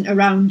media wasn't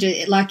around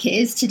like it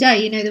is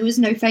today. There was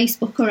no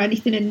Facebook or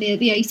anything in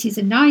the 80s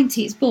and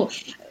 90s. But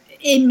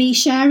in me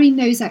sharing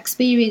those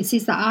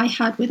experiences that I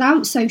had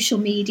without social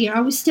media,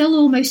 I was still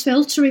almost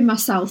filtering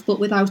myself, but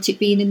without it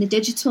being in the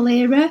digital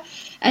era.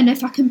 And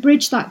if I can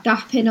bridge that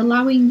gap in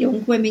allowing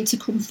young women to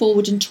come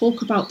forward and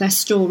talk about their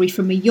story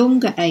from a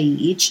younger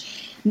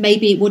age,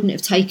 maybe it wouldn't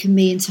have taken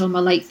me until my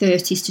late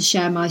 30s to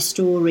share my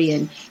story.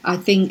 And I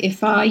think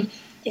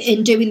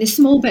in doing the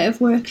small bit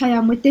of work I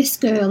am with this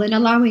girl and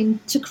allowing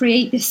to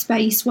create this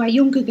space where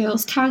younger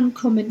girls can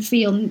come and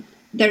feel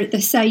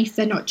they're safe,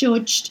 they're not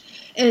judged,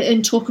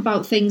 and talk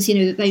about things,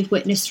 that they've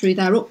witnessed through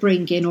their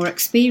upbringing or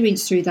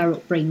experienced through their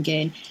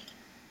upbringing,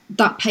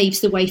 that paves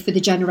the way for the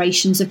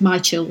generations of my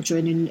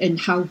children and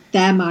how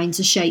their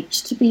minds are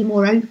shaped to be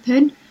more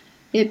open.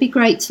 It'd be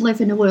great to live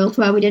in a world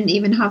where we didn't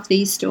even have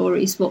these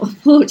stories, but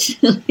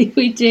unfortunately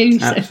we do.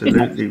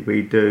 Absolutely,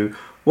 we do.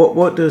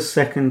 What does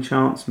second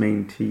chance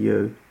mean to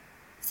you?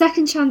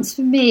 Second chance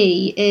for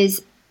me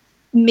is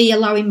me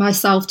allowing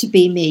myself to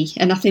be me,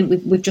 and I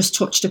think we've just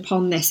touched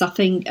upon this. I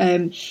think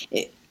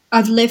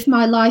I've lived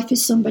my life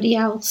as somebody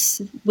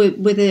else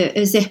with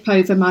a zip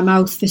over my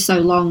mouth for so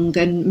long,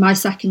 and my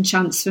second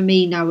chance for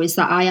me now is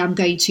that I am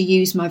going to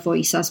use my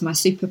voice as my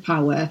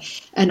superpower,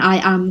 and I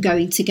am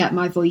going to get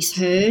my voice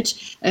heard.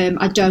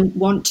 I don't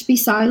want to be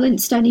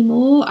silenced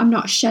anymore. I'm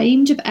not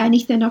ashamed of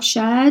anything I've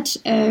shared.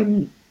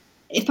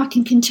 If I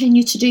can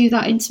continue to do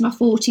that into my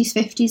 40s,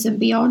 50s and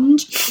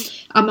beyond,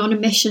 I'm on a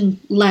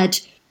mission-led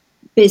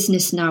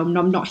business now, and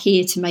I'm not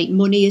here to make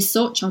money as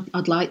such.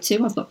 I'd like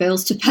to. I've got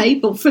bills to pay,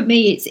 but for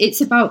me, it's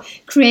about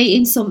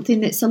creating something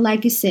that's a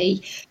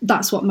legacy.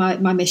 That's what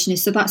my mission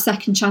is. So that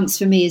second chance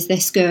for me is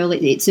this girl.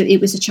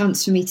 It was a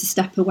chance for me to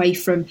step away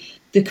from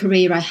the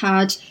career I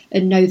had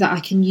and know that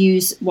I can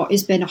use what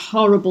has been a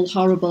horrible,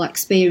 horrible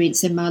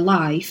experience in my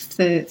life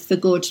for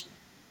good.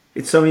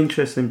 It's so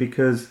interesting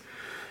because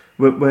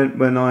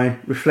when I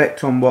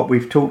reflect on what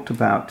we've talked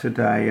about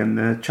today and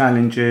the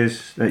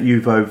challenges that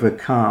you've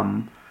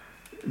overcome,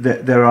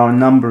 that there are a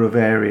number of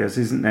areas,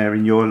 isn't there,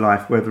 in your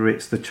life, whether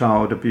it's the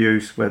child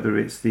abuse, whether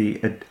it's the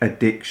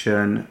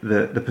addiction,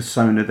 the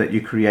persona that you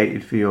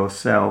created for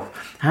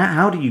yourself.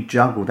 How do you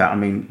juggle that? I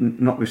mean,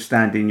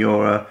 notwithstanding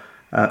you're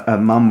a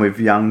mum with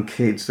young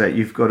kids, that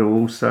you've got to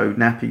also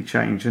nappy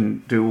change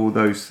and do all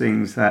those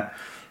things that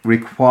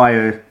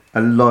require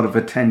a lot of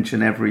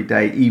attention every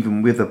day,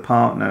 even with a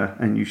partner,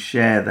 and you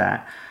share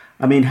that.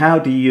 I mean, how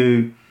do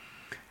you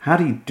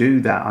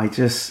do that? I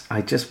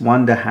just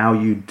wonder how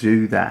you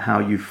do that, how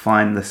you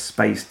find the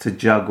space to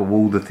juggle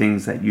all the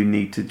things that you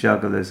need to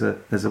juggle as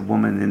a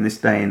woman in this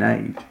day and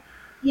age.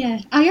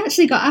 Yeah, I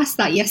actually got asked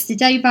that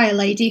yesterday by a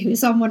lady who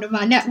was on one of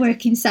my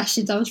networking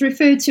sessions. I was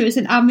referred to as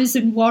an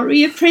Amazon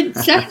warrior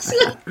princess.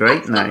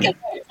 Great name.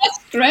 That's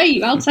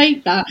great. I'll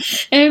take that.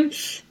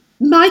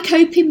 My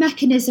coping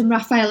mechanism,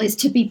 Raphael, is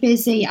to be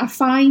busy. I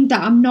find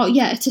that I'm not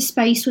yet at a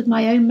space with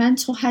my own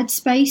mental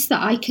headspace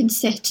that I can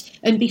sit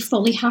and be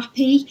fully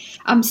happy.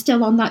 I'm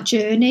still on that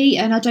journey,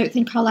 and I don't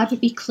think I'll ever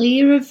be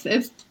clear of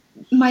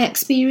my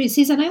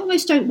experiences, and I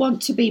almost don't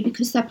want to be,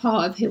 because they're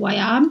part of who I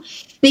am.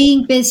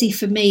 Being busy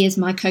for me is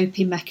my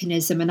coping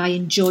mechanism, and I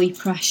enjoy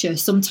pressure.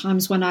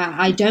 Sometimes when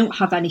I don't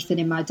have anything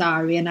in my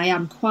diary and I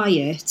am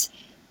quiet,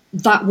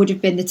 that would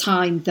have been the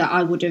time that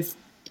I would have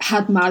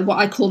had what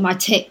I call my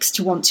tics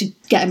to want to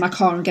get in my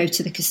car and go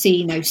to the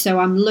casino. So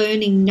I'm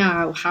learning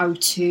now how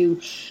to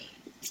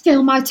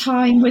fill my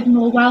time with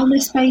more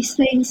wellness-based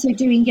things, so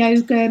doing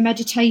yoga,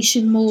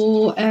 meditation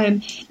more,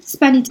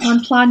 spending time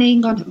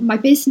planning on my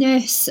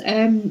business.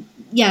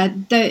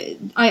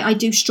 I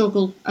do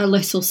struggle a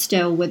little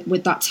still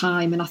with that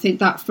time, and I think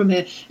that from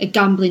a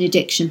gambling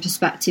addiction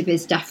perspective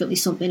is definitely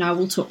something I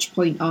will touch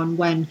point on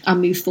when I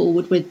move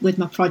forward with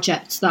my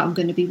project that I'm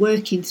going to be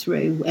working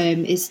through,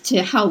 is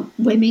to help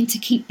women to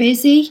keep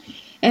busy.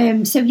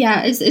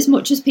 As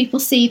much as people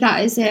see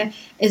that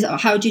as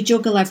how do you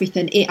juggle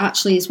everything, it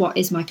actually is what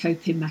is my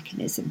coping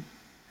mechanism.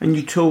 And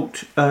you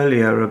talked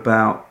earlier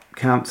about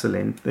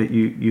counselling, that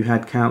you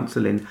had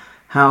counselling.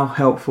 How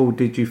helpful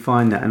did you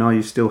find that, and are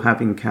you still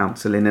having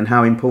counselling, and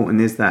how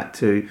important is that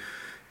to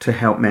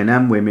help men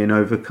and women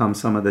overcome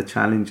some of the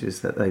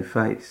challenges that they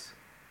face?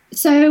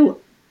 So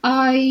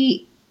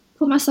I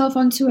put myself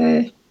onto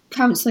a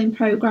counselling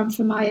programme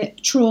for my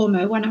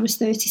trauma when I was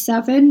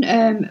 37,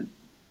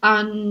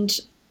 and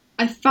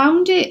I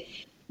found it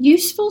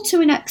useful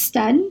to an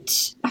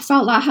extent. I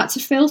felt like I had to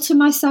filter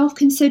myself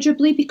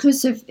considerably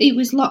because it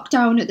was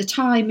lockdown at the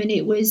time, and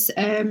it was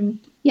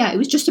it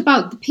was just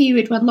about the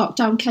period when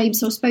lockdown came,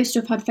 so I was supposed to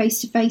have had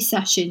face-to-face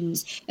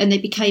sessions and they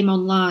became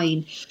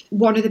online.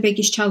 One of the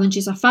biggest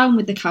challenges I found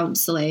with the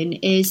counselling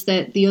is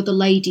that the other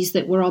ladies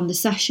that were on the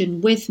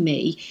session with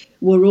me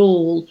were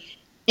all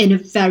in a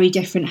very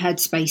different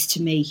headspace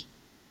to me.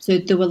 So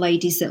there were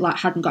ladies that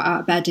hadn't got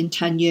out of bed in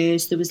 10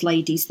 years. There was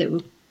ladies that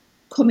were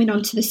coming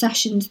onto the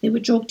sessions, they were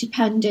drug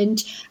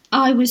dependent.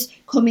 I was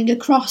coming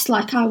across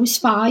like I was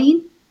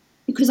fine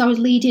because I was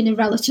leading a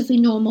relatively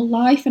normal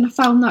life, and I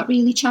found that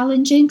really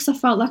challenging because I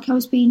felt like I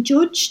was being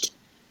judged,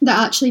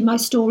 that actually my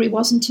story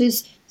wasn't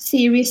as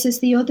serious as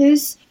the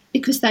others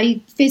because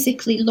they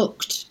physically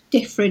looked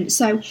different.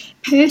 So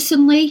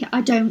personally,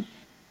 I don't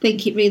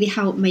think it really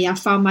helped me. I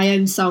found my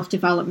own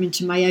self-development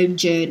and my own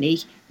journey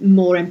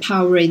more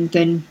empowering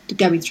than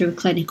going through a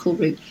clinical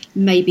route.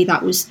 Maybe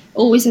that was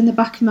always in the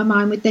back of my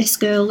mind with this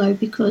girl, though,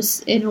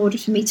 because in order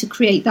for me to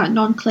create that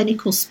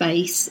non-clinical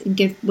space and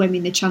give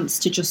women the chance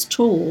to just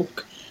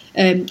talk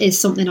is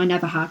something I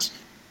never had.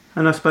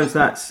 And I suppose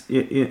that's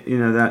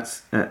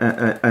that's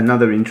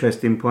another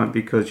interesting point,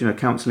 because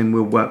counselling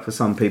will work for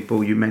some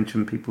people. You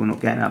mentioned people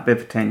not getting out of bed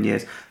for 10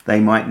 years;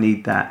 they might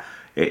need that.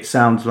 It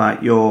sounds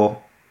like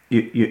your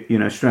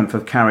strength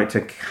of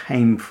character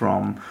came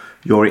from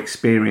your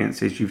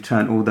experiences. You've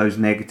turned all those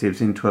negatives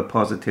into a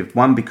positive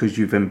one because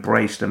you've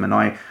embraced them. And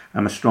I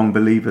am a strong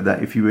believer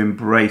that if you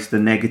embrace the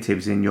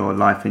negatives in your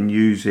life and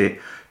use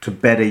it to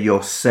better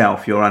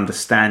yourself, your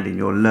understanding,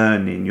 your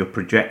learning, your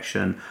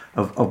projection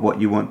of what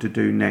you want to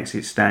do next,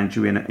 it stands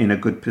you in a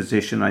good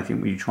position. I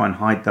think when you try and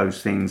hide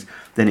those things,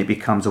 then it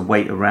becomes a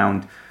weight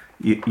around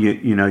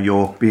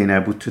you're being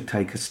able to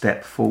take a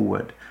step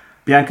forward.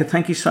 Bianca,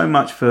 thank you so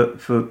much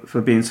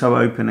for being so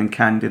open and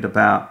candid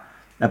about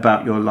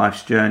your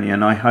life's journey,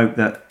 and I hope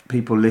that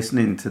people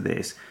listening to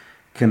this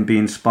can be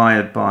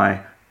inspired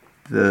by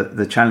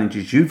the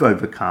challenges you've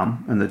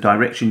overcome and the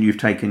direction you've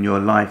taken your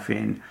life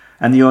in,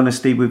 and the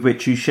honesty with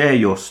which you share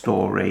your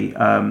story,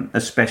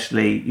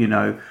 especially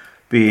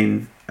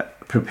being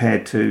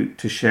prepared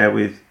to share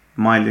with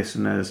my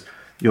listeners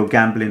your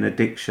gambling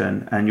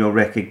addiction and your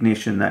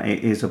recognition that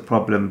it is a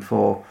problem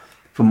for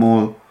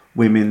more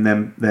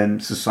women than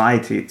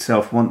society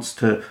itself wants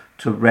to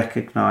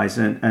recognise,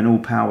 and all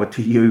power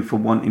to you for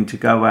wanting to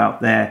go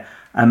out there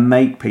and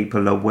make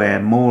people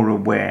more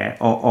aware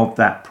of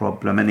that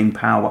problem, and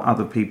empower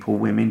other people,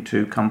 women,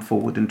 to come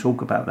forward and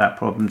talk about that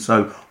problem,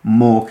 so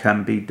more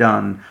can be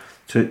done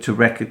to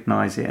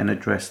recognise it and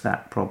address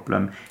that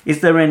problem.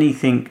 Is there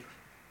anything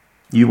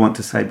you want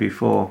to say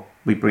before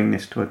we bring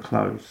this to a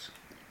close?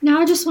 No,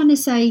 I just want to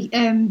say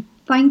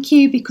thank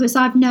you, because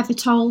I've never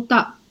told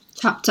that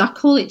chapter. I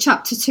call it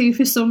chapter 2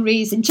 for some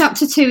reason.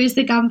 Chapter 2 is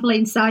the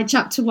gambling side,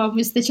 chapter 1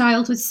 was the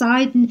childhood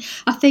side, and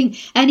I think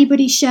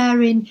anybody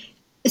sharing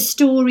a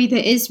story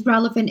that is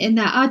relevant in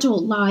their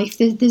adult life,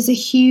 there's a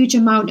huge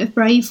amount of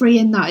bravery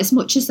in that. As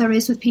much as there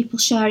is with people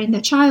sharing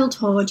their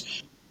childhood,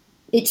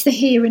 it's the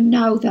here and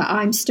now that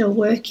I'm still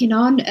working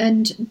on,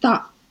 and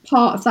that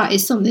part of that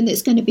is something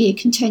that's going to be a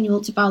continual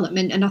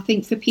development. And I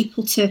think for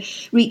people to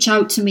reach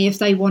out to me if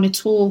they want to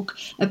talk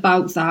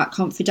about that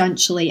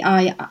confidentially,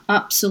 I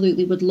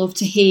absolutely would love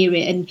to hear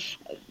it. And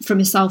from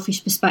a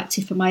selfish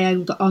perspective, for my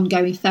own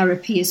ongoing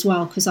therapy as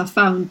well, because I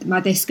found my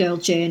This Girl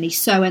journey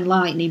so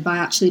enlightening by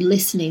actually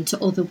listening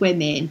to other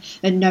women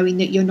and knowing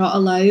that you're not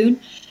alone.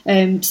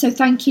 So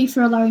thank you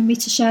for allowing me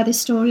to share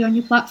this story on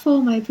your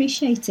platform. I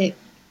appreciate it.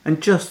 And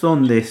just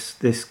on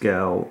this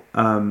girl,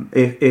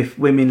 if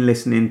women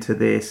listening to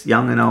this,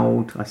 young and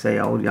old, I say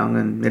old, young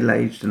and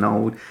middle-aged and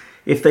old,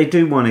 if they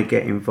do want to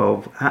get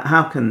involved,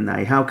 how can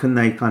they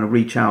kind of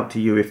reach out to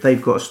you if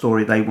they've got a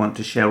story they want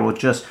to share, or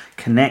just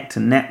connect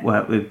and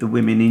network with the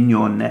women in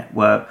your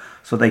network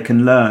so they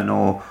can learn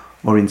or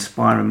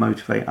inspire and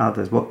motivate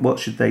others? What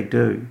should they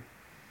do?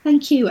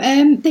 Thank you.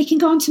 They can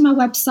go onto my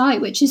website,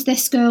 which is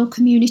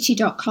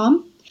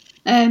thisgirlcommunity.com.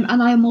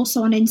 And I am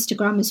also on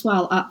Instagram as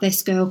well, at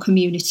This Girl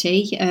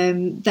Community.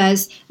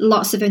 There's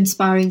lots of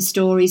inspiring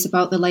stories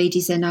about the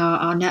ladies in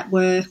our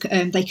network.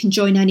 They can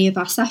join any of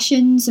our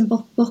sessions and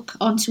book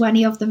onto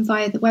any of them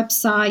via the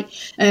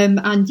website.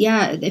 And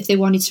yeah, if they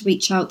wanted to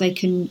reach out, they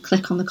can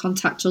click on the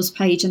Contact Us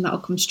page, and that'll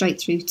come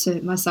straight through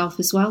to myself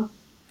as well.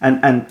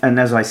 And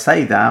as I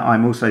say that,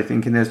 I'm also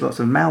thinking there's lots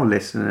of male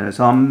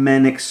listeners. Are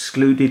men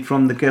excluded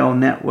from the Girl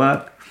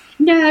Network?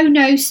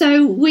 No.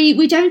 So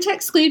we don't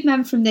exclude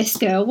men from This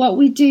Girl. What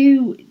we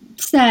do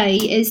say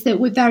is that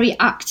we're very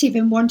active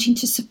in wanting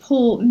to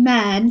support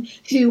men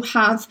who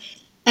have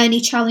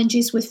any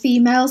challenges with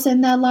females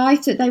in their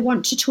life that they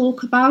want to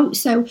talk about.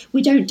 So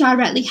we don't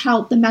directly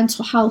help the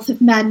mental health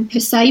of men per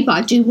se, but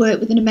I do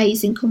work with an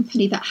amazing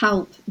company that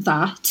help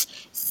that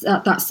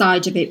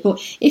side of it.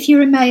 But if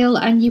you're a male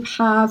and you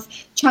have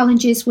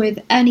challenges with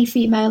any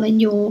female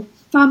in your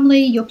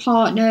family, your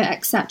partner,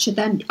 etc.,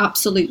 then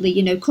absolutely,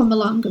 come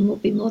along and we'll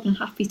be more than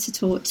happy to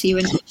talk to you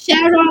and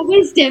share our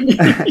wisdom.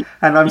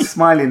 And I'm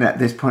smiling at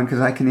this point because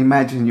I can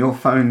imagine your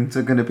phones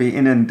are going to be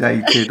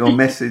inundated or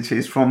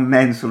messages from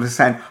men sort of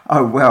saying,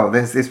 oh, well,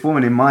 there's this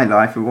woman in my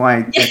life who I,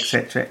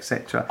 etc.,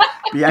 etc.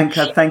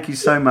 Bianca, thank you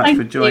so much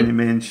for joining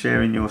me and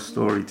sharing your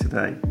story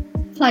today.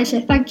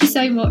 Pleasure. Thank you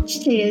so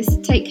much. Cheers.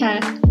 Take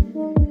care.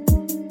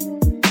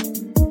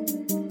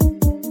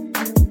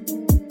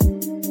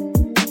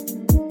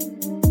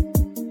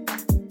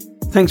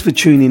 Thanks for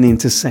tuning in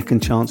to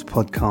Second Chance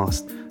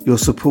Podcast. Your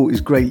support is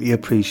greatly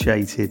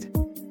appreciated.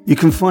 You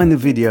can find the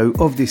video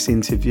of this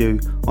interview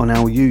on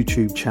our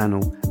YouTube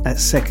channel at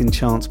Second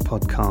Chance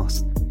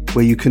Podcast,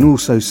 where you can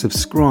also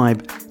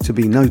subscribe to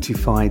be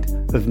notified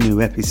of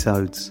new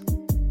episodes.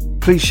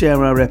 Please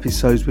share our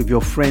episodes with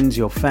your friends,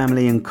 your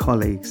family and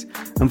colleagues,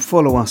 and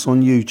follow us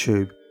on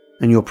YouTube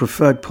and your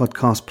preferred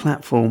podcast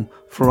platform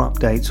for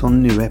updates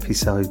on new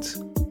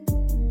episodes.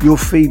 Your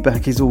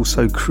feedback is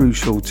also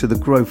crucial to the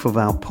growth of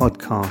our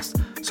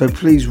podcast, so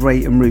please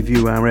rate and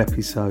review our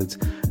episodes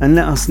and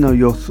let us know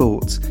your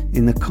thoughts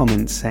in the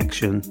comments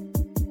section.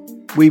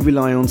 We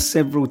rely on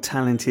several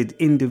talented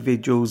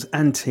individuals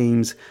and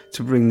teams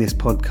to bring this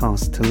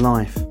podcast to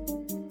life.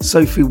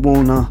 Sophie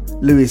Warner,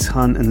 Lewis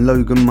Hunt and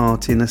Logan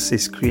Martin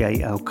assist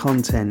create our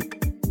content.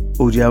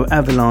 Audio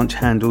Avalanche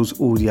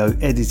handles audio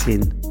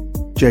editing.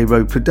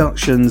 J-Row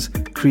Productions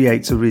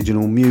creates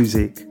original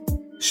music.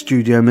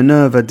 Studio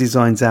Minerva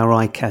designs our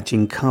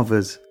eye-catching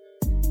covers.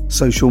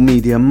 Social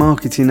media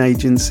marketing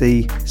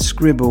agency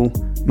Scribble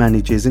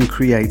manages and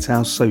creates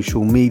our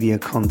social media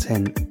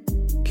content.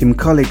 Kim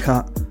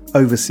Colclough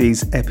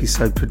oversees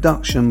episode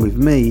production with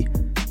me,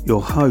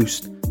 your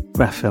host,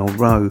 Raphael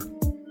Rowe.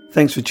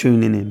 Thanks for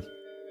tuning in.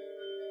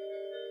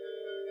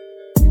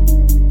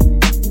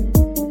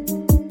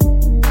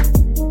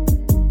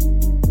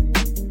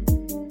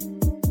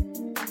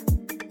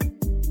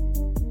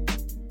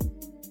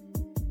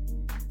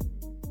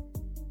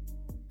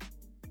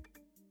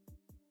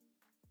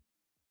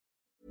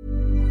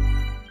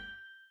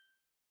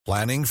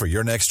 Planning for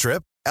your next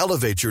trip?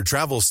 Elevate your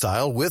travel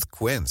style with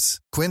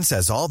Quince. Quince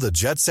has all the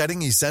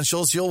jet-setting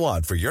essentials you'll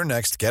want for your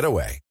next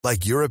getaway,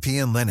 like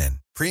European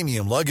linen,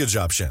 premium luggage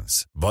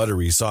options,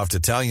 buttery soft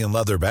Italian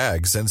leather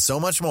bags, and so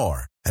much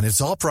more. And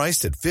it's all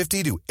priced at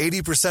 50 to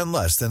 80%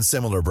 less than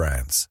similar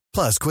brands.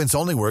 Plus, Quince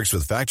only works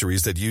with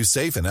factories that use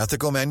safe and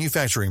ethical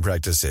manufacturing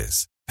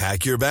practices.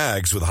 Pack your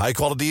bags with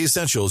high-quality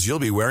essentials you'll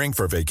be wearing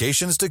for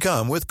vacations to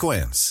come with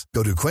Quince.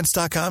 Go to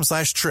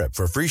quince.com/trip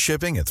for free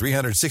shipping and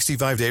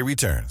 365-day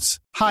returns.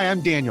 Hi,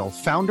 I'm Daniel,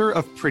 founder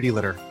of Pretty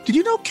Litter. Did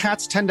you know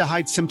cats tend to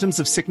hide symptoms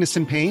of sickness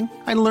and pain?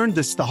 I learned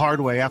this the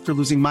hard way after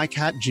losing my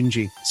cat,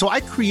 Gingy. So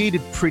I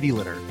created Pretty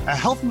Litter, a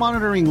health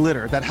monitoring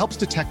litter that helps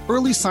detect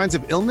early signs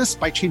of illness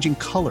by changing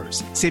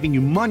colors, saving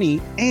you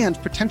money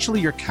and potentially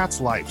your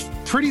cat's life.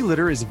 Pretty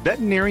Litter is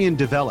veterinarian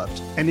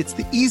developed, and it's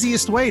the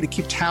easiest way to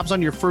keep tabs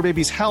on your fur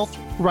baby's health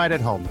right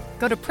at home.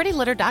 Go to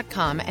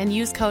prettylitter.com and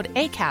use code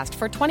ACAST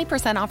for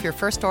 20% off your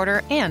first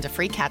order and a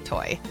free cat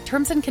toy.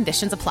 Terms and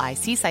conditions apply.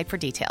 See site for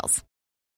details.